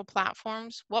about virtual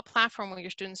platforms, what platform will your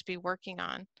students be working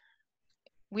on?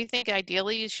 We think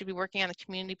ideally you should be working on the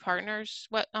community partners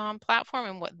platform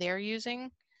and what they're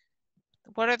using.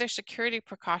 What are their security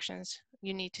precautions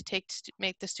you need to take to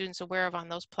make the students aware of on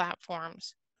those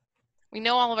platforms? We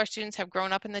know all of our students have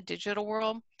grown up in the digital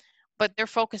world, but their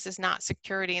focus is not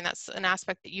security, and that's an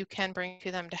aspect that you can bring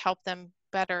to them to help them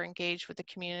better engage with the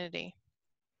community.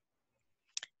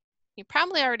 You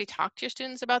probably already talked to your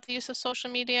students about the use of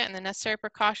social media and the necessary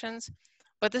precautions,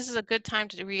 but this is a good time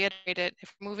to reiterate it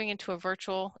if we're moving into a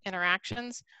virtual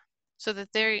interactions so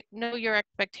that they know your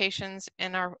expectations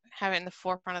and are having it in the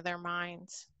forefront of their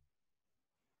minds.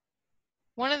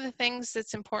 One of the things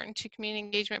that's important to community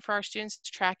engagement for our students is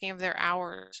tracking of their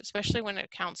hours, especially when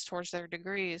it counts towards their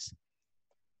degrees.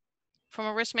 From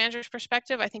a risk manager's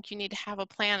perspective, I think you need to have a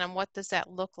plan on what does that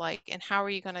look like and how are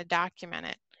you going to document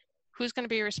it? Who's going to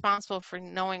be responsible for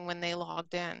knowing when they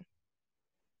logged in?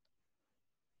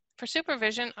 For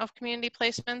supervision of community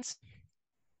placements,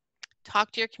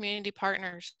 talk to your community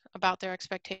partners about their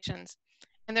expectations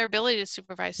and their ability to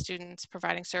supervise students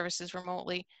providing services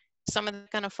remotely. Some of them are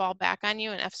going to fall back on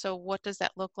you, and if so, what does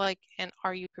that look like, and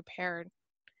are you prepared?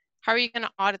 How are you going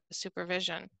to audit the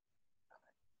supervision?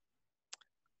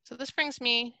 So this brings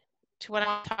me to what I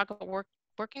want to talk about,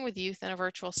 working with youth in a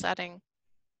virtual setting.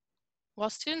 While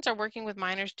students are working with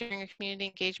minors during a community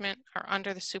engagement or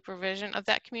under the supervision of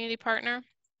that community partner,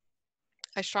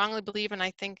 I strongly believe, and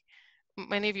I think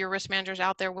many of your risk managers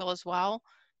out there will as well,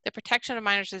 the protection of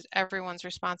minors is everyone's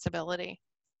responsibility.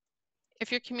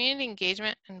 If your community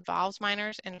engagement involves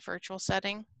minors in a virtual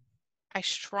setting, I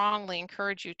strongly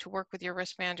encourage you to work with your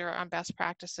risk manager on best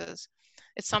practices.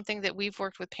 It's something that we've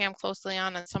worked with Pam closely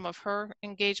on some of her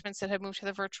engagements that have moved to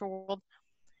the virtual world.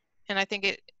 And I think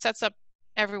it sets up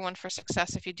everyone for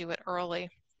success if you do it early.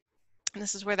 And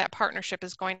this is where that partnership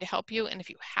is going to help you. And if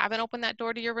you haven't opened that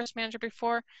door to your risk manager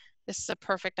before, this is a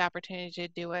perfect opportunity to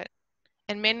do it.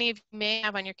 And many of you may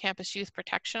have on your campus youth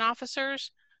protection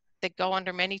officers that go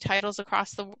under many titles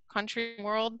across the country and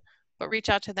world, but reach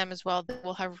out to them as well. They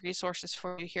will have resources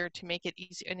for you here to make it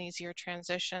an easier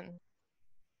transition.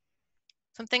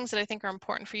 Some things that I think are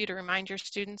important for you to remind your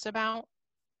students about: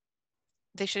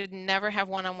 they should never have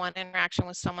one-on-one interaction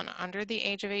with someone under the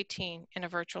age of 18 in a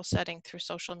virtual setting through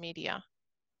social media.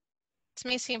 This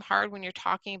may seem hard when you're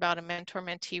talking about a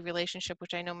mentor-mentee relationship,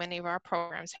 which I know many of our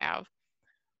programs have,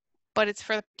 but it's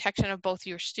for the protection of both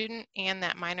your student and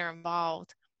that minor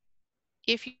involved.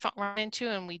 If you run into,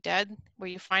 and we did, where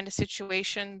you find a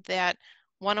situation that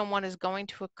one-on-one is going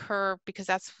to occur, because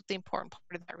that's the important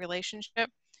part of that relationship,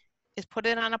 is put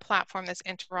it on a platform that's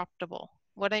interruptible.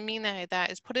 What I mean by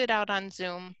that is put it out on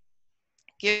Zoom,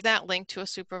 give that link to a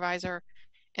supervisor,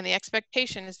 and the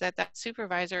expectation is that that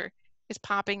supervisor is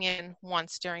popping in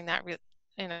once during that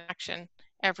interaction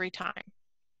every time.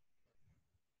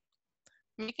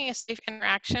 Making a safe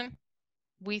interaction,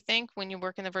 we think, when you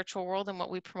work in the virtual world, and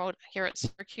what we promote here at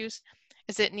Syracuse,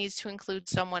 is it needs to include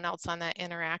someone else on that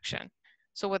interaction.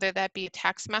 So whether that be a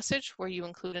text message where you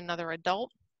include another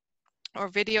adult, or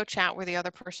video chat where the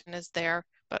other person is there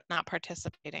but not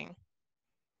participating.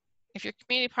 If your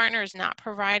community partner is not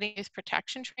providing youth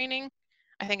protection training,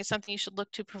 I think it's something you should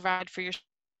look to provide for your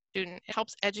student. It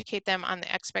helps educate them on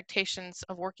the expectations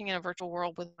of working in a virtual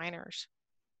world with minors.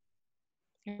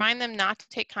 Remind them not to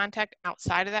take contact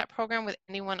outside of that program with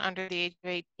anyone under the age of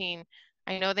 18.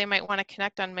 I know they might want to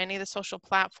connect on many of the social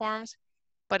platforms,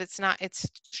 but it's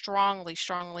strongly,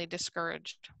 strongly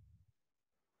discouraged.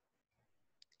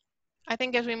 I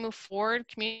think as we move forward,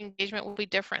 community engagement will be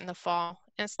different in the fall,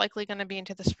 and it's likely going to be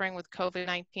into the spring with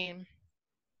COVID-19.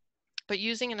 But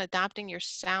using and adopting your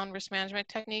sound risk management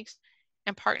techniques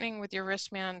and partnering with your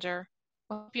risk manager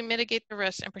will help you mitigate the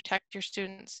risks and protect your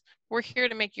students. We're here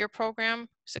to make your program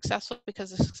successful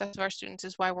because the success of our students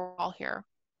is why we're all here.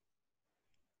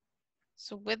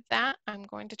 So with that, I'm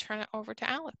going to turn it over to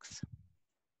Alex.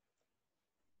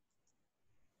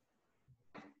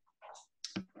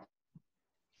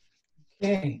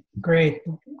 Okay, great.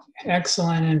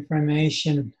 Excellent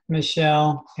information,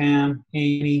 Michelle, Pam,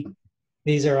 Amy.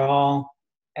 These are all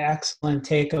excellent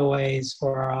takeaways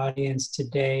for our audience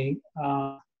today.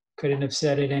 Couldn't have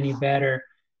said it any better.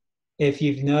 If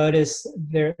you've noticed,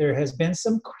 there has been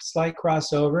some slight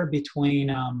crossover between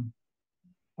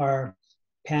our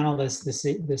panelists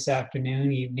this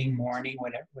afternoon, evening, morning,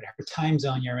 whatever time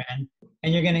zone you're in.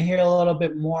 And you're going to hear a little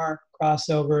bit more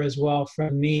crossover as well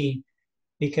from me,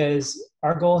 because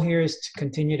our goal here is to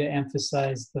continue to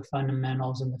emphasize the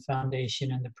fundamentals and the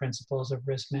foundation and the principles of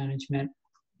risk management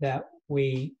that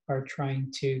we are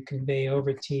trying to convey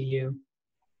over to you,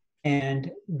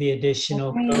 and the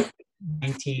additional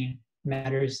COVID-19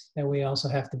 matters that we also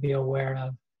have to be aware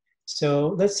of. So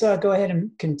let's go ahead and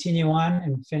continue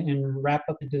on and wrap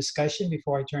up the discussion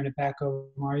before I turn it back over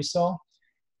to Marisol.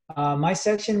 My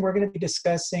section, we're going to be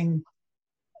discussing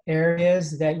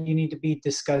areas that you need to be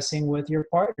discussing with your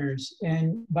partners.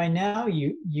 And by now,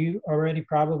 you already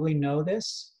probably know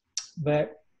this,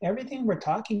 but everything we're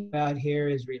talking about here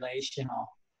is relational.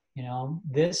 You know,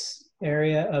 this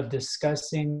area of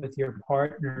discussing with your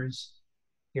partners,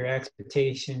 your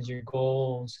expectations, your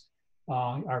goals,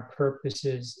 our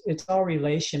purposes, it's all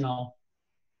relational,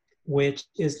 which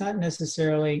is not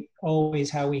necessarily always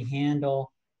how we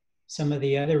handle some of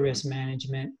the other risk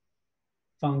management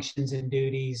functions and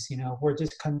duties. You know, if we're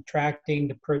just contracting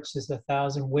to purchase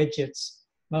 1,000 widgets,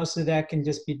 most of that can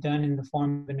just be done in the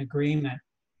form of an agreement.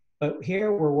 But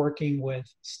here we're working with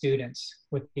students,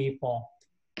 with people.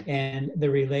 And the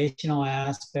relational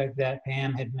aspect that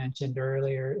Pam had mentioned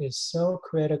earlier is so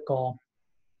critical.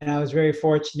 And I was very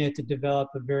fortunate to develop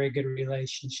a very good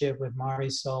relationship with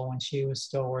Marisol when she was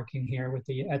still working here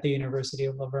at the University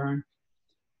of Laverne.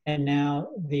 And now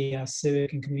the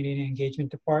Civic and Community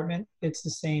Engagement Department, it's the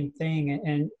same thing.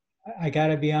 And I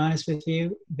gotta be honest with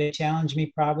you, they challenge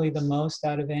me probably the most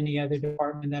out of any other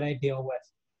department that I deal with.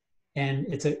 And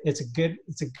it's a good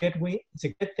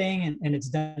thing, and it's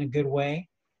done in a good way.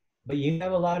 But you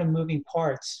have a lot of moving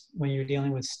parts when you're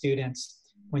dealing with students,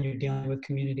 when you're dealing with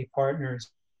community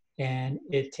partners. And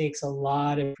it takes a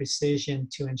lot of precision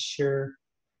to ensure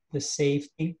the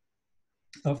safety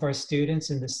of our students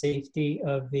and the safety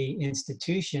of the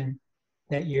institution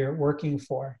that you're working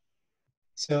for.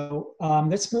 So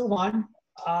let's move on.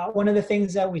 One of the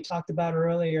things that we talked about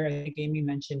earlier, I think Amy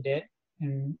mentioned it,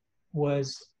 and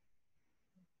was,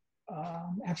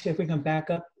 actually, if we can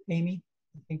back up, Amy,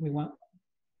 I think we want,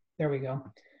 there we go.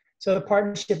 So the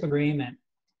partnership agreement.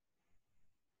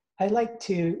 I'd like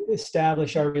to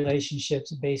establish our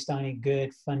relationships based on a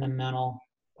good fundamental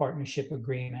partnership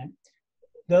agreement.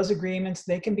 Those agreements,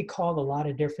 they can be called a lot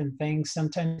of different things.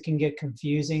 Sometimes it can get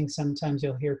confusing. Sometimes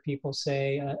you'll hear people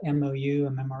say MOU,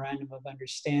 a memorandum of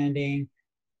understanding,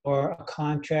 or a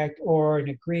contract, or an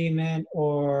agreement,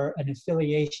 or an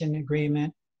affiliation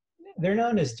agreement. They're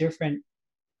known as different,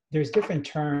 there's different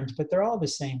terms, but they're all the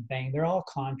same thing. They're all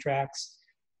contracts,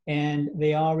 and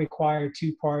they all require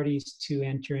two parties to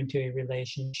enter into a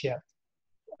relationship.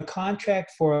 A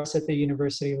contract for us at the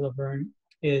University of Laverne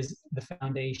is the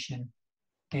foundation.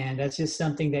 And that's just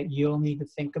something that you'll need to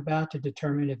think about to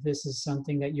determine if this is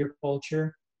something that your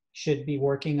culture should be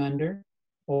working under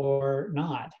or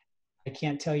not. I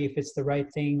can't tell you if it's the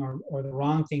right thing or the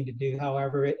wrong thing to do.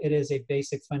 However, it is a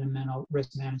basic fundamental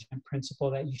risk management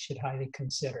principle that you should highly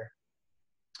consider.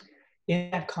 In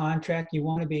that contract, you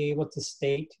want to be able to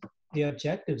state the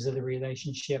objectives of the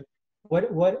relationship.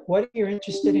 What you're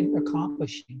interested in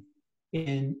accomplishing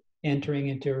in entering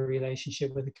into a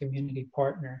relationship with a community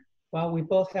partner. Well, we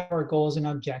both have our goals and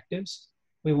objectives.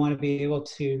 We want to be able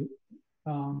to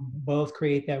both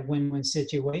create that win-win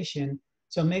situation.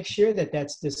 So make sure that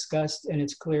that's discussed and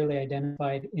it's clearly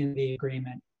identified in the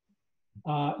agreement.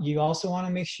 You also want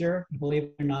to make sure, believe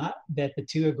it or not, that the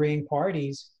two agreeing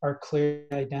parties are clearly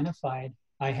identified.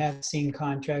 I have seen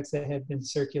contracts that have been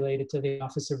circulated to the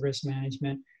Office of Risk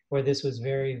Management where this was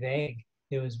very vague.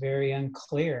 It was very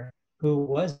unclear who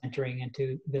was entering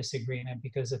into this agreement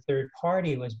because a third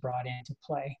party was brought into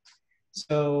play.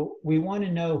 So we want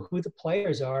to know who the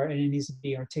players are, and it needs to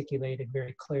be articulated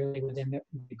very clearly within the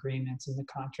agreements and the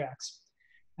contracts.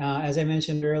 As I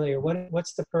mentioned earlier,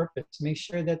 what's the purpose? Make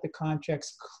sure that the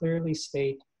contracts clearly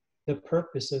state the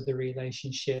purpose of the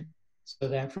relationship so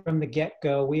that from the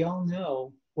get-go, we all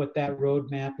know what that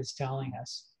roadmap is telling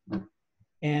us.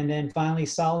 And then finally,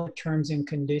 solid terms and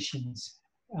conditions.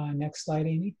 Next slide,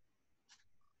 Amy.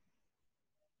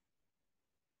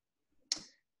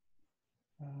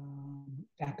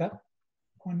 Back up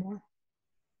one more.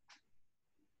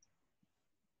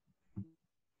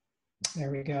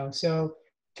 There we go. So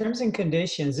terms and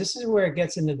conditions, this is where it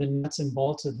gets into the nuts and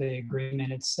bolts of the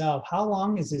agreement itself. How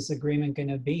long is this agreement going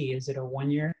to be? Is it a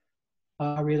one-year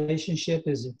relationship?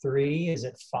 Is it 3? Is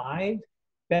it 5?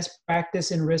 Best practice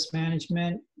in risk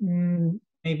management,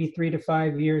 maybe 3 to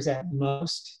 5 years at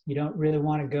most. You don't really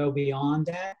want to go beyond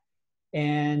that.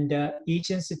 And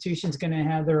each institution is going to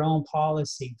have their own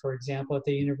policy. For example, at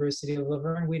the University of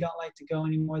Laverne, we don't like to go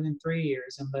any more than 3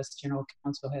 years unless General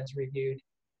Counsel has reviewed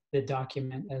the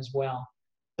document as well.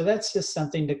 So that's just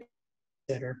something to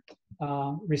consider.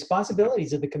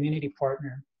 Responsibilities of the community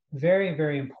partner, very,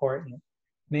 very important.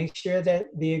 Make sure that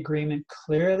the agreement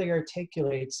clearly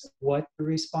articulates what the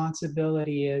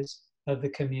responsibility is of the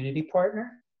community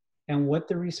partner and what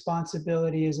the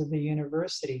responsibility is of the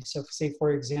university. So say,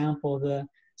 for example, the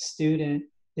student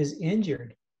is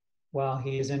injured while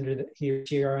he or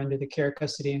she are under the care,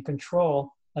 custody, and control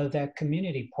of that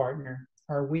community partner.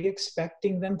 Are we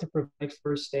expecting them to provide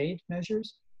first aid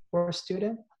measures for a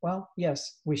student? Well,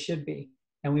 yes, we should be.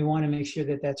 And we want to make sure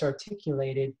that that's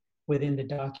articulated within the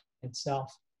document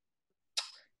itself.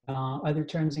 Other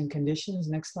terms and conditions.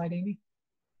 Next slide, Amy.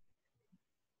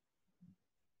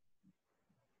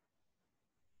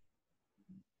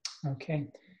 Okay,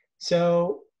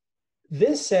 so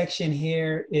this section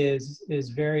here is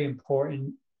very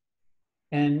important.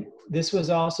 And this was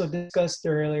also discussed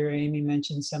earlier. Amy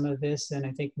mentioned some of this, and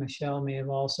I think Michelle may have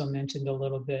also mentioned a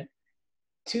little bit.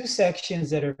 2 sections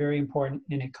that are very important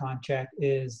in a contract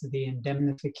is the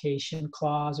indemnification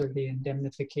clause or the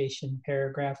indemnification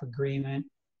paragraph agreement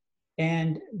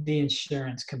and the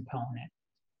insurance component.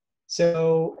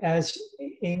 So as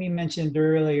Amy mentioned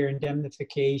earlier,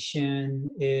 indemnification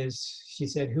is, she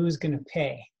said, who's going to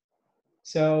pay?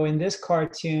 So in this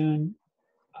cartoon,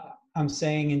 I'm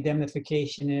saying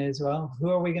indemnification is, well, who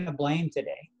are we going to blame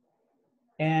today?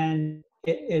 And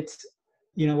it's,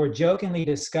 you know, we're jokingly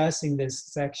discussing this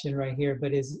section right here,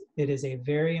 but it is a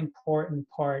very important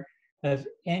part of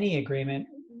any agreement,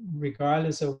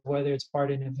 regardless of whether it's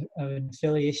part of an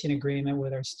affiliation agreement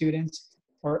with our students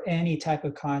or any type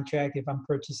of contract. If I'm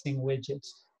purchasing widgets,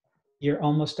 you're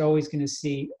almost always going to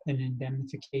see an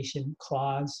indemnification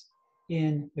clause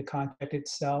in the contract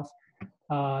itself.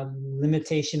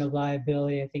 Limitation of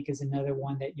liability, I think, is another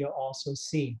one that you'll also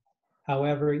see.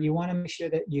 However, you want to make sure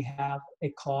that you have a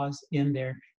clause in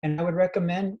there. And I would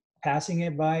recommend passing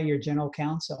it by your general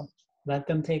counsel. Let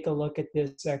them take a look at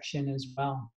this section as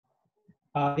well.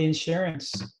 The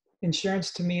insurance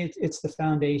to me, it's the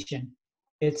foundation.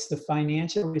 It's the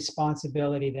financial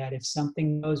responsibility that if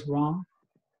something goes wrong,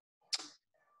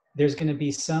 there's going to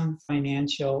be some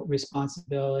financial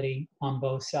responsibility on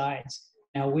both sides.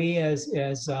 Now, we as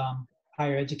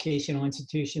higher educational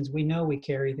institutions, we know we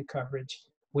carry the coverage.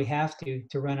 We have to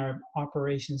run our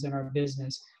operations and our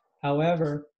business.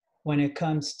 However, when it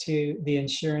comes to the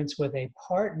insurance with a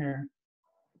partner,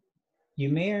 you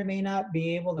may or may not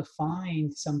be able to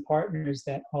find some partners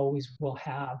that always will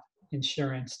have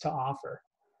insurance to offer.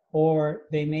 Or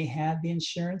they may have the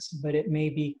insurance, but it may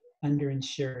be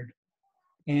underinsured.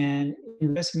 And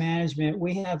in risk management,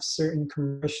 we have certain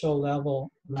commercial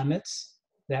level limits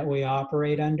that we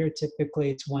operate under. Typically,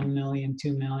 it's 1 million,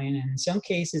 2 million. And in some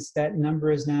cases, that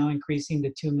number is now increasing to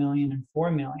 2 million and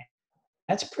 4 million.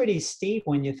 That's pretty steep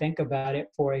when you think about it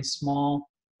for a small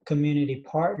community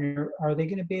partner. Are they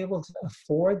going to be able to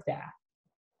afford that?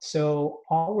 So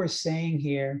all we're saying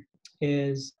here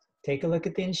is take a look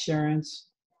at the insurance,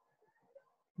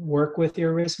 work with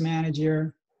your risk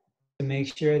manager to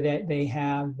make sure that they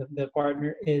have, the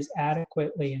partner is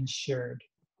adequately insured.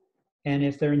 And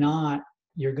if they're not,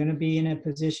 you're going to be in a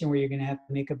position where you're going to have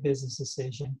to make a business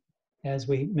decision. As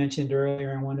we mentioned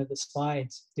earlier in one of the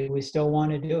slides, do we still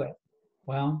want to do it?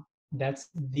 Well,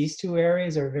 these 2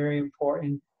 areas are very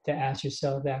important to ask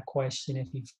yourself that question if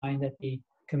you find that the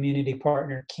community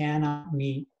partner cannot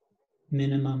meet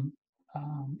minimum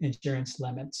insurance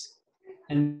limits.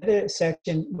 And the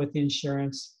section with the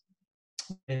insurance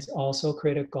is also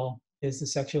critical. is the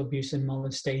sexual abuse and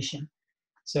molestation.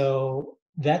 So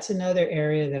that's another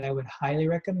area that I would highly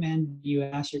recommend you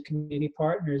ask your community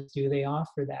partners, do they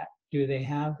offer that? Do they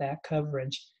have that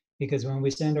coverage? Because when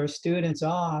we send our students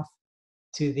off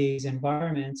to these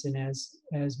environments, and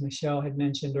as Michelle had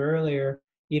mentioned earlier,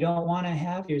 you don't want to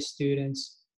have your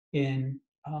students in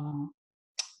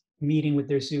meeting with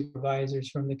their supervisors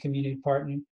from the community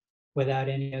partner without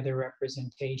any other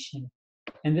representation.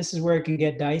 And this is where it can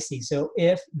get dicey. So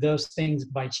if those things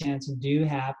by chance do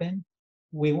happen,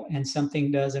 and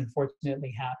something does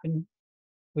unfortunately happen,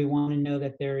 we want to know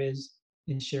that there is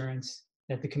insurance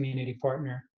that the community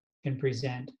partner can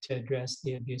present to address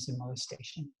the abuse and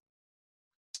molestation.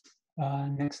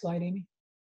 Next slide, Amy.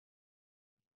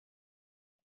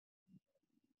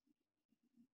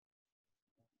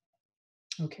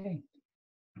 Okay.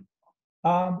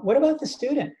 What about the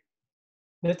student?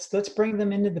 Let's bring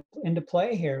them into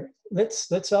play here.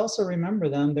 Let's also remember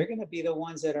them. They're going to be the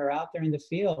ones that are out there in the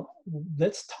field.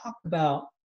 Let's talk about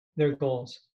their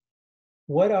goals.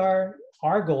 What are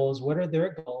our goals? What are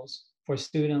their goals for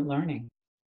student learning?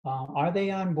 Are they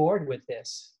on board with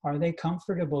this? Are they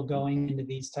comfortable going into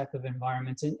these type of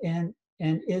environments? And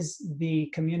is the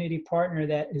community partner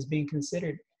that is being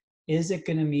considered, is it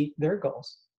going to meet their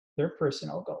goals, their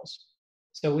personal goals?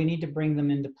 So we need to bring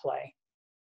them into play.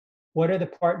 What are the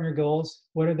partner goals?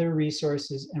 What are their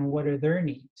resources? And what are their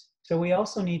needs? So we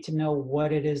also need to know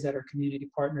what it is that our community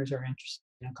partners are interested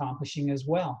in accomplishing as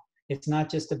well. It's not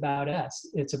just about us,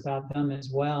 it's about them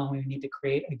as well. And we need to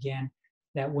create, again,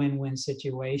 that win-win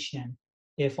situation.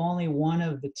 If only one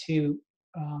of the two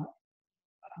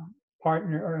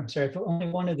if only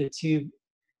one of the two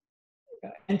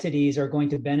entities are going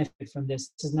to benefit from this,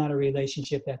 this is not a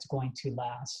relationship that's going to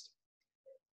last.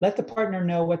 Let the partner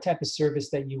know what type of service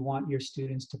that you want your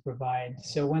students to provide.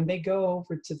 So when they go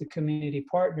over to the community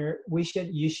partner,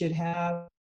 you should have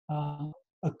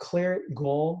a clear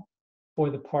goal for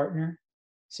the partner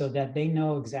so that they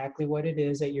know exactly what it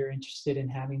is that you're interested in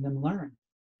having them learn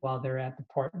while they're at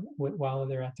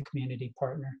the community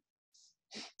partner.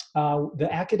 The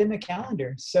academic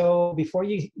calendar. So before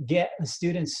you get a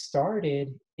student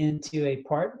started into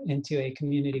a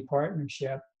community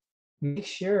partnership, make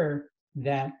sure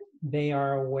that they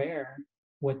are aware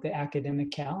what the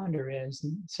academic calendar is,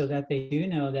 so that they do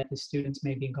know that the students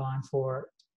may be gone for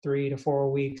 3 to 4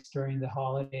 weeks during the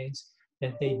holidays,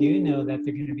 that they do know that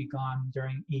they're going to be gone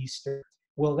during Easter.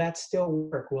 Will that still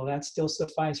work? Will that still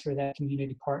suffice for that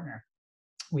community partner?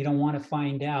 We don't want to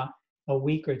find out a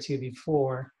week or two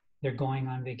before they're going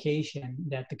on vacation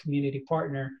that the community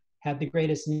partner had the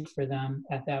greatest need for them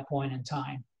at that point in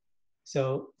time.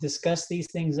 So discuss these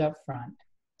things up front.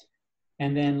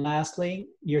 And then lastly,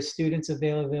 your students'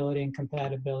 availability and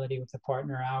compatibility with the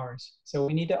partner hours. So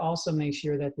we need to also make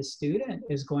sure that the student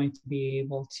is going to be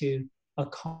able to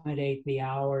accommodate the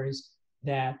hours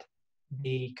that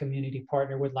the community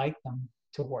partner would like them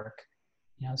to work.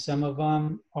 You know, some of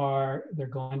them they're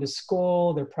going to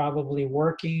school, they're probably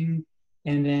working,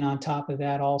 and then on top of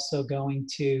that, also going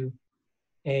to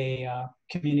a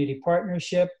community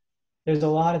partnership. There's a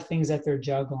lot of things that they're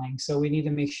juggling. So we need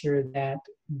to make sure that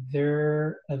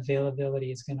their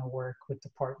availability is going to work with the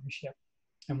partnership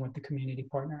and with the community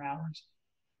partner hours.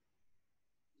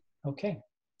 Okay.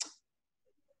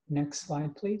 Next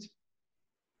slide, please.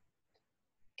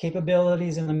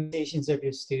 Capabilities and limitations of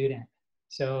your student.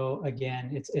 So again,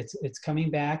 it's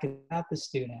coming back about the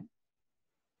student.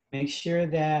 Make sure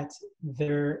that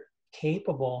they're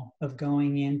capable of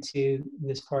going into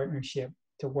this partnership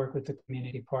to work with the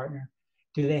community partner.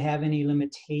 Do they have any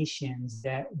limitations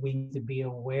that we need to be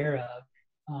aware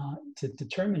of to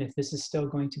determine if this is still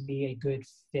going to be a good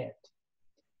fit?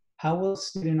 How will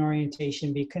student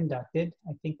orientation be conducted?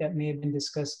 I think that may have been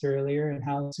discussed earlier, and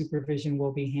how supervision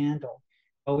will be handled.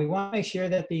 But we want to make sure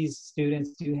that these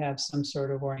students do have some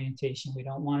sort of orientation. We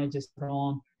don't want to just throw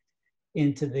them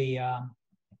into the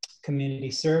community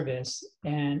service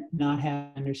and not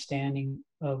have understanding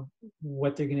of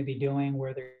what they're going to be doing,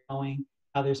 where they're going,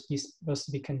 how they're supposed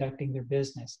to be conducting their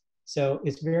business. So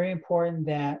it's very important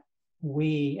that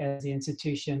we as the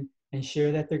institution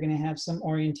ensure that they're going to have some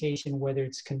orientation, whether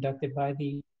it's conducted by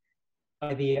the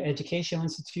educational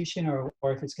institution or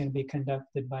if it's going to be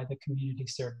conducted by the community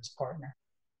service partner.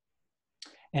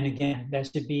 And again,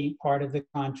 that should be part of the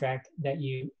contract that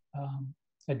you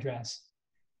address.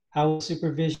 How will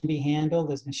supervision be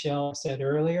handled? As Michelle said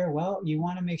earlier, well, you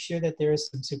want to make sure that there is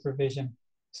some supervision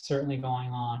certainly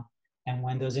going on. And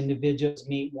when those individuals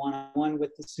meet one-on-one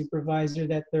with the supervisor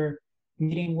that they're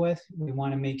meeting with, we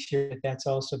want to make sure that that's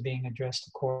also being addressed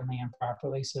accordingly and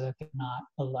properly so that they're not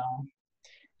alone.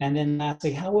 And then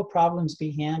lastly, how will problems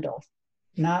be handled?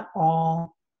 Not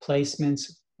all placements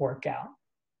work out.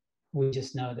 We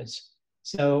just know this.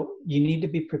 So you need to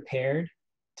be prepared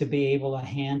to be able to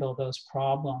handle those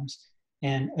problems.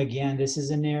 And again, this is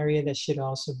an area that should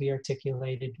also be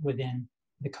articulated within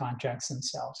the contracts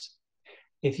themselves.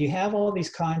 If you have all these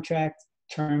contract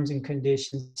terms and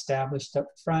conditions established up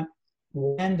front,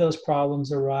 when those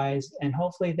problems arise, and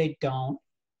hopefully they don't,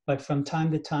 but from time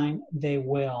to time they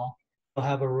will, you'll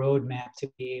have a roadmap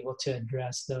to be able to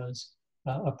address those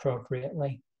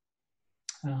appropriately.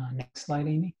 Next slide,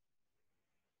 Amy.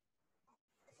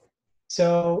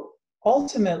 So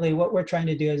ultimately, what we're trying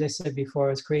to do, as I said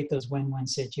before, is create those win-win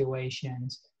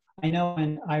situations. I know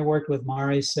when I worked with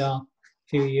Marisol a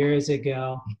few years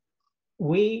ago,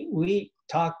 we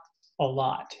talked a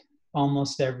lot,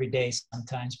 almost every day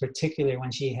sometimes, particularly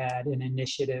when she had an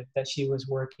initiative that she was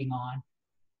working on.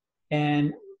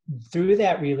 And through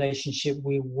that relationship,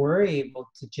 we were able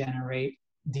to generate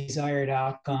desired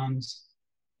outcomes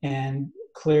and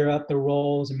clear up the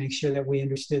roles and make sure that we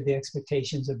understood the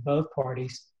expectations of both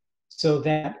parties so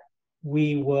that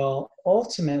we will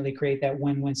ultimately create that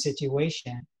win-win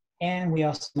situation. And we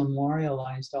also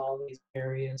memorialized all these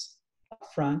areas up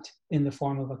front in the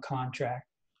form of a contract.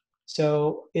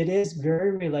 So it is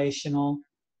very relational,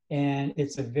 and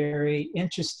it's a very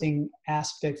interesting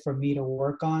aspect for me to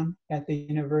work on at the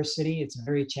university. It's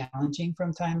very challenging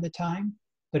from time to time,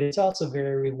 but it's also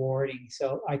very rewarding.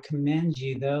 So I commend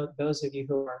you, those of you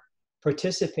who are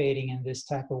participating in this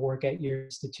type of work at your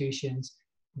institutions,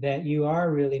 that you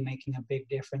are really making a big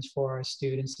difference for our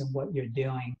students in what you're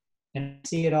doing. And I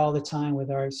see it all the time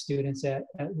with our students at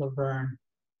Laverne,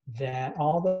 that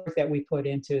all the work that we put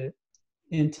into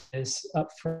this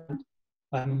upfront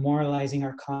by memorializing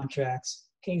our contracts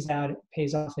pays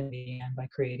off in the end by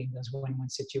creating those win-win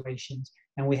situations.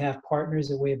 And we have partners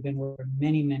that we have been with for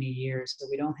many, many years, so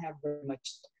we don't have very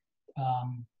much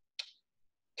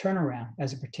turnaround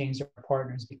as it pertains to our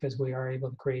partners, because we are able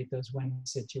to create those win-win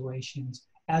situations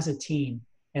as a team.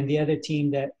 And the other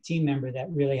team member that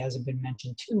really hasn't been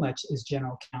mentioned too much is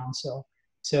general counsel.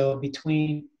 So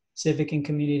between civic and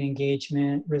community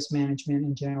engagement, risk management,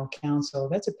 and general counsel,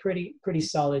 that's a pretty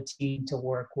solid team to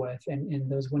work with. And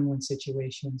those win-win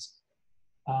situations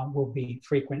will be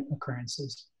frequent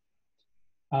occurrences.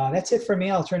 That's it for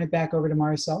me. I'll turn it back over to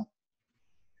Marisol.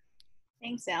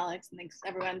 Thanks, Alex, and thanks,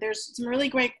 everyone. There's some really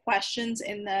great questions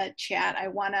in the chat. I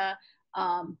want to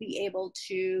be able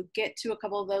to get to a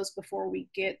couple of those before we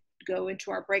go into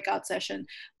our breakout session.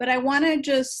 But I want to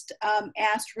just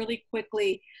ask really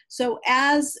quickly, so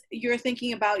as you're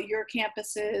thinking about your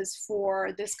campuses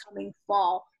for this coming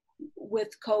fall with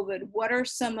COVID, what are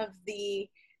some of the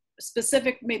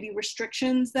specific maybe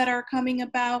restrictions that are coming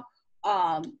about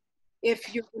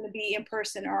if you're going to be in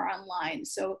person or online?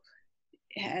 So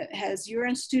has your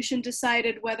institution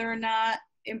decided whether or not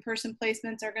in-person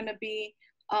placements are going to be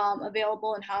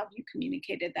available, and how have you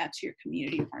communicated that to your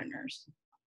community partners?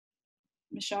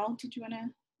 Michelle, did you want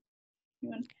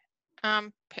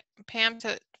to? Pam,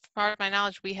 to far as my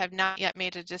knowledge, we have not yet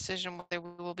made a decision whether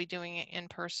we will be doing it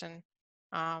in-person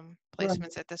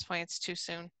placements at this point. It's too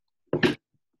soon.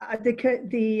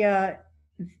 The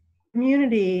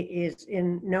community is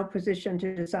in no position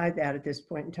to decide that at this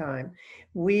point in time.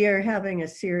 We are having a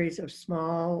series of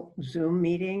small Zoom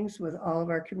meetings with all of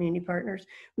our community partners.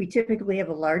 We typically have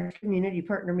a large community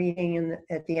partner meeting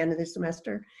at the end of the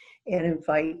semester and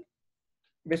invite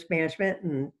risk management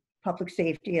and public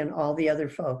safety and all the other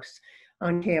folks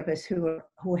on campus who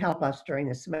help us during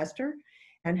the semester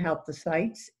and help the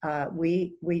sites.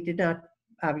 We did not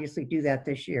obviously do that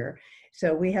this year.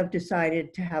 So we have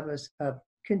decided to have a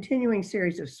continuing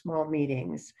series of small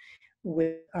meetings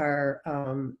with our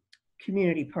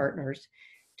community partners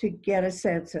to get a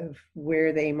sense of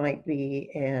where they might be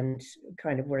and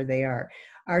kind of where they are.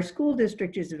 Our school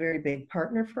district is a very big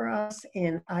partner for us,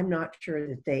 and I'm not sure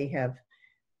that they have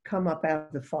come up out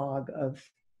of the fog of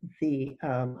the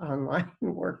online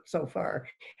work so far.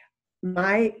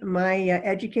 My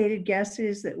educated guess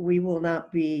is that we will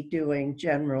not be doing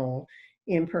general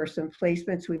in-person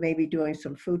placements. We may be doing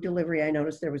some food delivery. I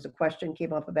noticed there was a question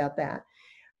came up about that.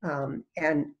 And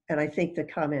I think the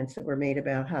comments that were made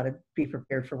about how to be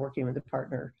prepared for working with a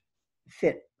partner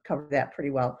cover that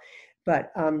pretty well.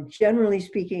 But generally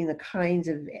speaking, the kinds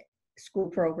of school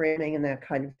programming and that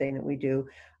kind of thing that we do,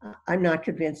 I'm not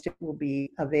convinced it will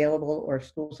be available, or if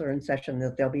schools are in session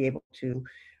that they'll be able to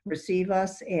receive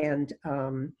us. And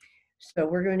so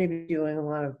we're going to be doing a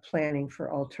lot of planning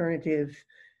for alternative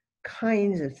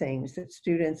kinds of things that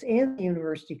students and the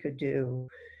university could do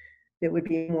that would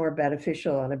be more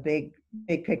beneficial on a big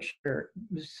picture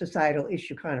societal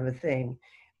issue kind of a thing.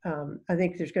 I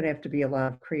think there's going to have to be a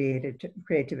lot of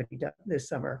creativity done this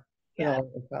summer with all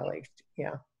of the colleagues.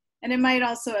 Yeah. And it might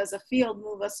also, as a field,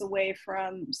 move us away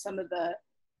from some of the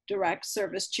direct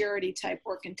service charity type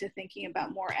work into thinking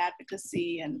about more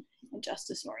advocacy and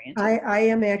justice oriented. I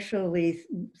am actually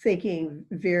thinking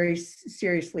very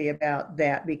seriously about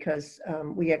that, because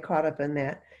we get caught up in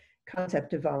that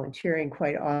concept of volunteering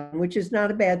quite often, which is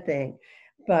not a bad thing.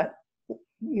 But,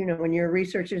 you know, when you're a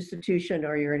research institution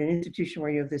or you're in an institution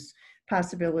where you have this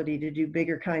possibility to do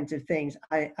bigger kinds of things,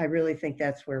 I really think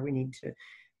that's where we need to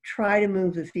try to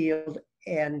move the field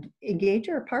and engage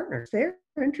our partners. They're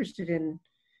interested in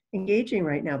engaging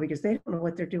right now because they don't know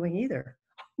what they're doing either.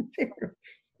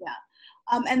 Yeah.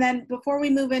 And then before we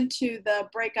move into the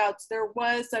breakouts, there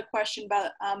was a question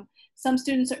about some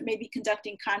students are maybe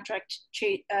conducting contract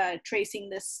tracing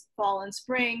this fall and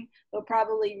spring, but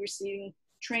probably receiving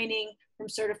training from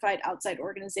certified outside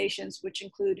organizations, which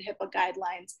include HIPAA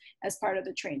guidelines as part of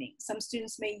the training. Some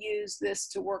students may use this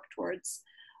to work towards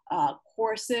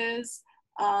courses.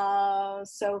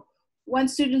 So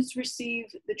once students receive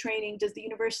the training, does the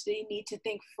university need to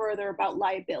think further about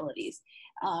liabilities?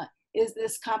 Is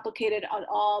this complicated at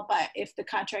all by if the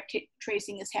contact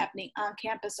tracing is happening on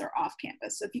campus or off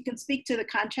campus? So if you can speak to the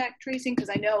contact tracing, because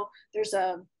I know there's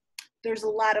a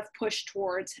lot of push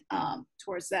towards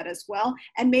that as well,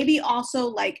 and maybe also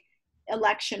like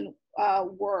election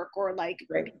work or like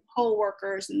poll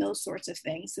workers and those sorts of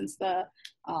things, since the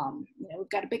we've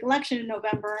got a big election in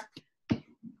November.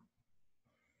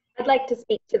 I'd like to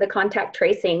speak to the contact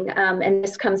tracing, and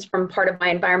this comes from part of my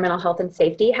environmental health and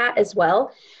safety hat as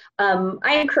well.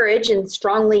 I encourage and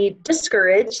strongly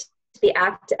discourage the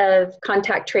act of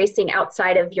contact tracing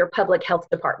outside of your public health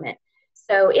department.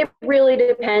 So it really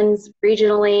depends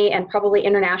regionally and probably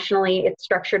internationally, it's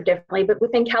structured differently, but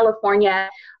within California,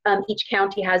 each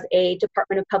county has a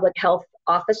Department of Public Health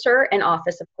officer and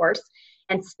office, of course,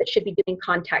 and that should be doing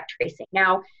contact tracing.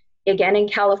 Now, again, in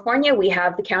California, we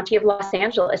have the County of Los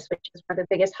Angeles, which is one of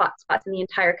the biggest hotspots in the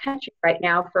entire country right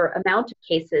now for amount of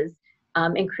cases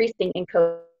increasing in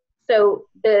COVID. So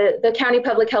the county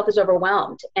public health is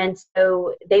overwhelmed. And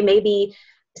so they may be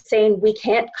saying, we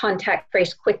can't contact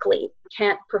trace quickly, we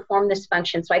can't perform this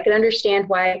function. So I can understand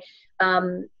why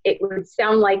it would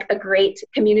sound like a great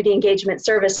community engagement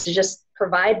service to just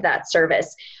provide that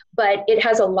service. But it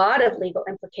has a lot of legal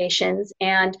implications,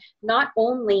 and not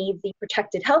only the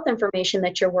protected health information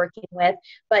that you're working with,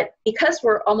 but because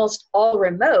we're almost all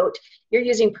remote, you're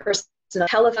using personal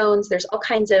telephones. There's all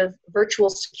kinds of virtual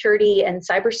security and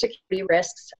cybersecurity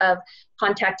risks of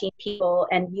contacting people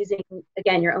and using,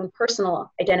 again, your own personal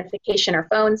identification or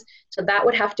phones. So that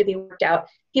would have to be worked out.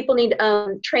 People need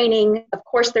training. Of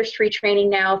course, there's free training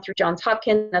now through Johns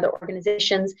Hopkins and other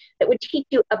organizations that would teach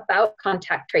you about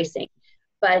contact tracing.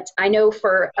 But I know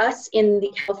for us in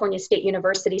the California State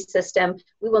University system,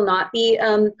 we will not be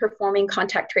performing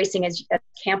contact tracing as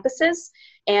campuses.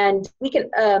 And we can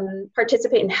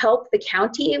participate and help the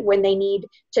county when they need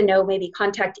to know maybe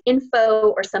contact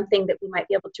info or something that we might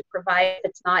be able to provide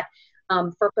that's not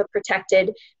FERPA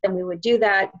protected, then we would do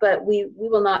that. But we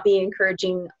will not be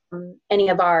encouraging any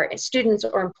of our students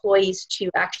or employees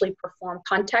to actually perform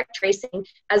contact tracing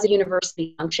as a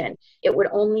university function. It would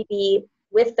only be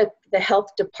with the health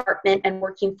department and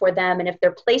working for them. And if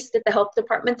they're placed at the health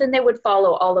department, then they would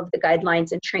follow all of the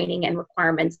guidelines and training and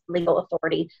requirements, legal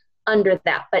authority under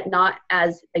that, but not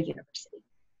as a university.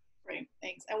 Great,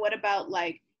 thanks. And what about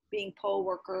like being poll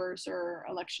workers or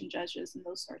election judges and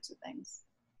those sorts of things?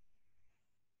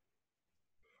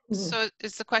 So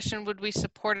is the question, would we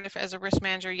support it as a risk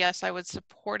manager? Yes, I would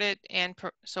support it. And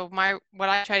so what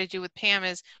I try to do with Pam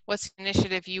is, what's the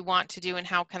initiative you want to do and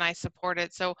how can I support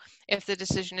it? So if the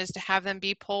decision is to have them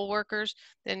be poll workers,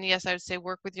 then yes, I would say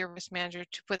work with your risk manager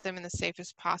to put them in the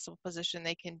safest possible position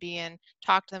they can be in.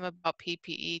 Talk to them about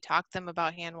PPE, talk to them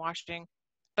about hand washing.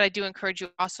 But I do encourage you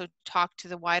also to talk to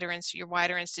your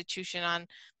wider institution on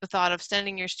the thought of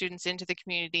sending your students into the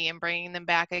community and bringing them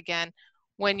back again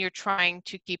when you're trying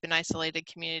to keep an isolated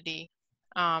community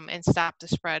and stop the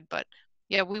spread. But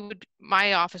yeah,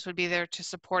 my office would be there to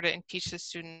support it and teach the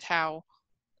students how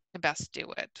to best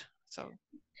do it. So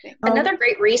another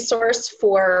great resource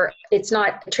for, it's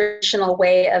not a traditional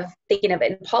way of thinking of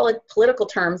it in political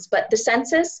terms, but the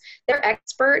census, they're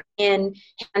expert in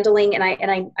handling, and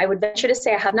I would venture to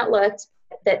say, I have not looked,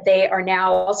 that they are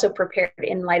now also prepared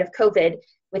in light of COVID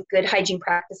with good hygiene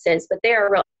practices, but they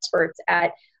are real experts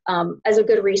at as a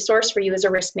good resource for you as a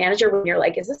risk manager when you're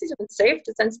like, is this even safe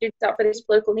to send students out for these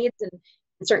political needs? And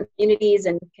certain communities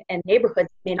and neighborhoods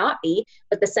may not be,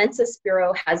 but the Census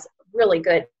Bureau has really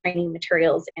good training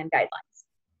materials and guidelines.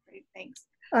 Great, thanks.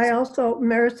 I also,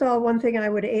 Marisol, one thing I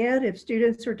would add, if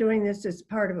students are doing this as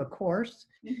part of a course,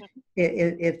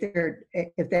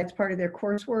 if that's part of their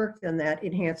coursework, then that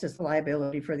enhances the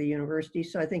liability for the university.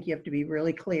 So I think you have to be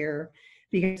really clear,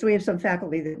 because we have some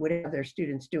faculty that would have their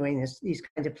students doing these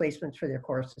kinds of placements for their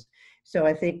courses. So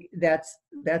I think that's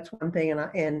one thing,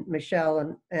 and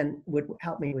Michelle and would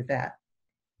help me with that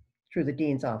through the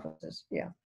dean's offices. Yeah.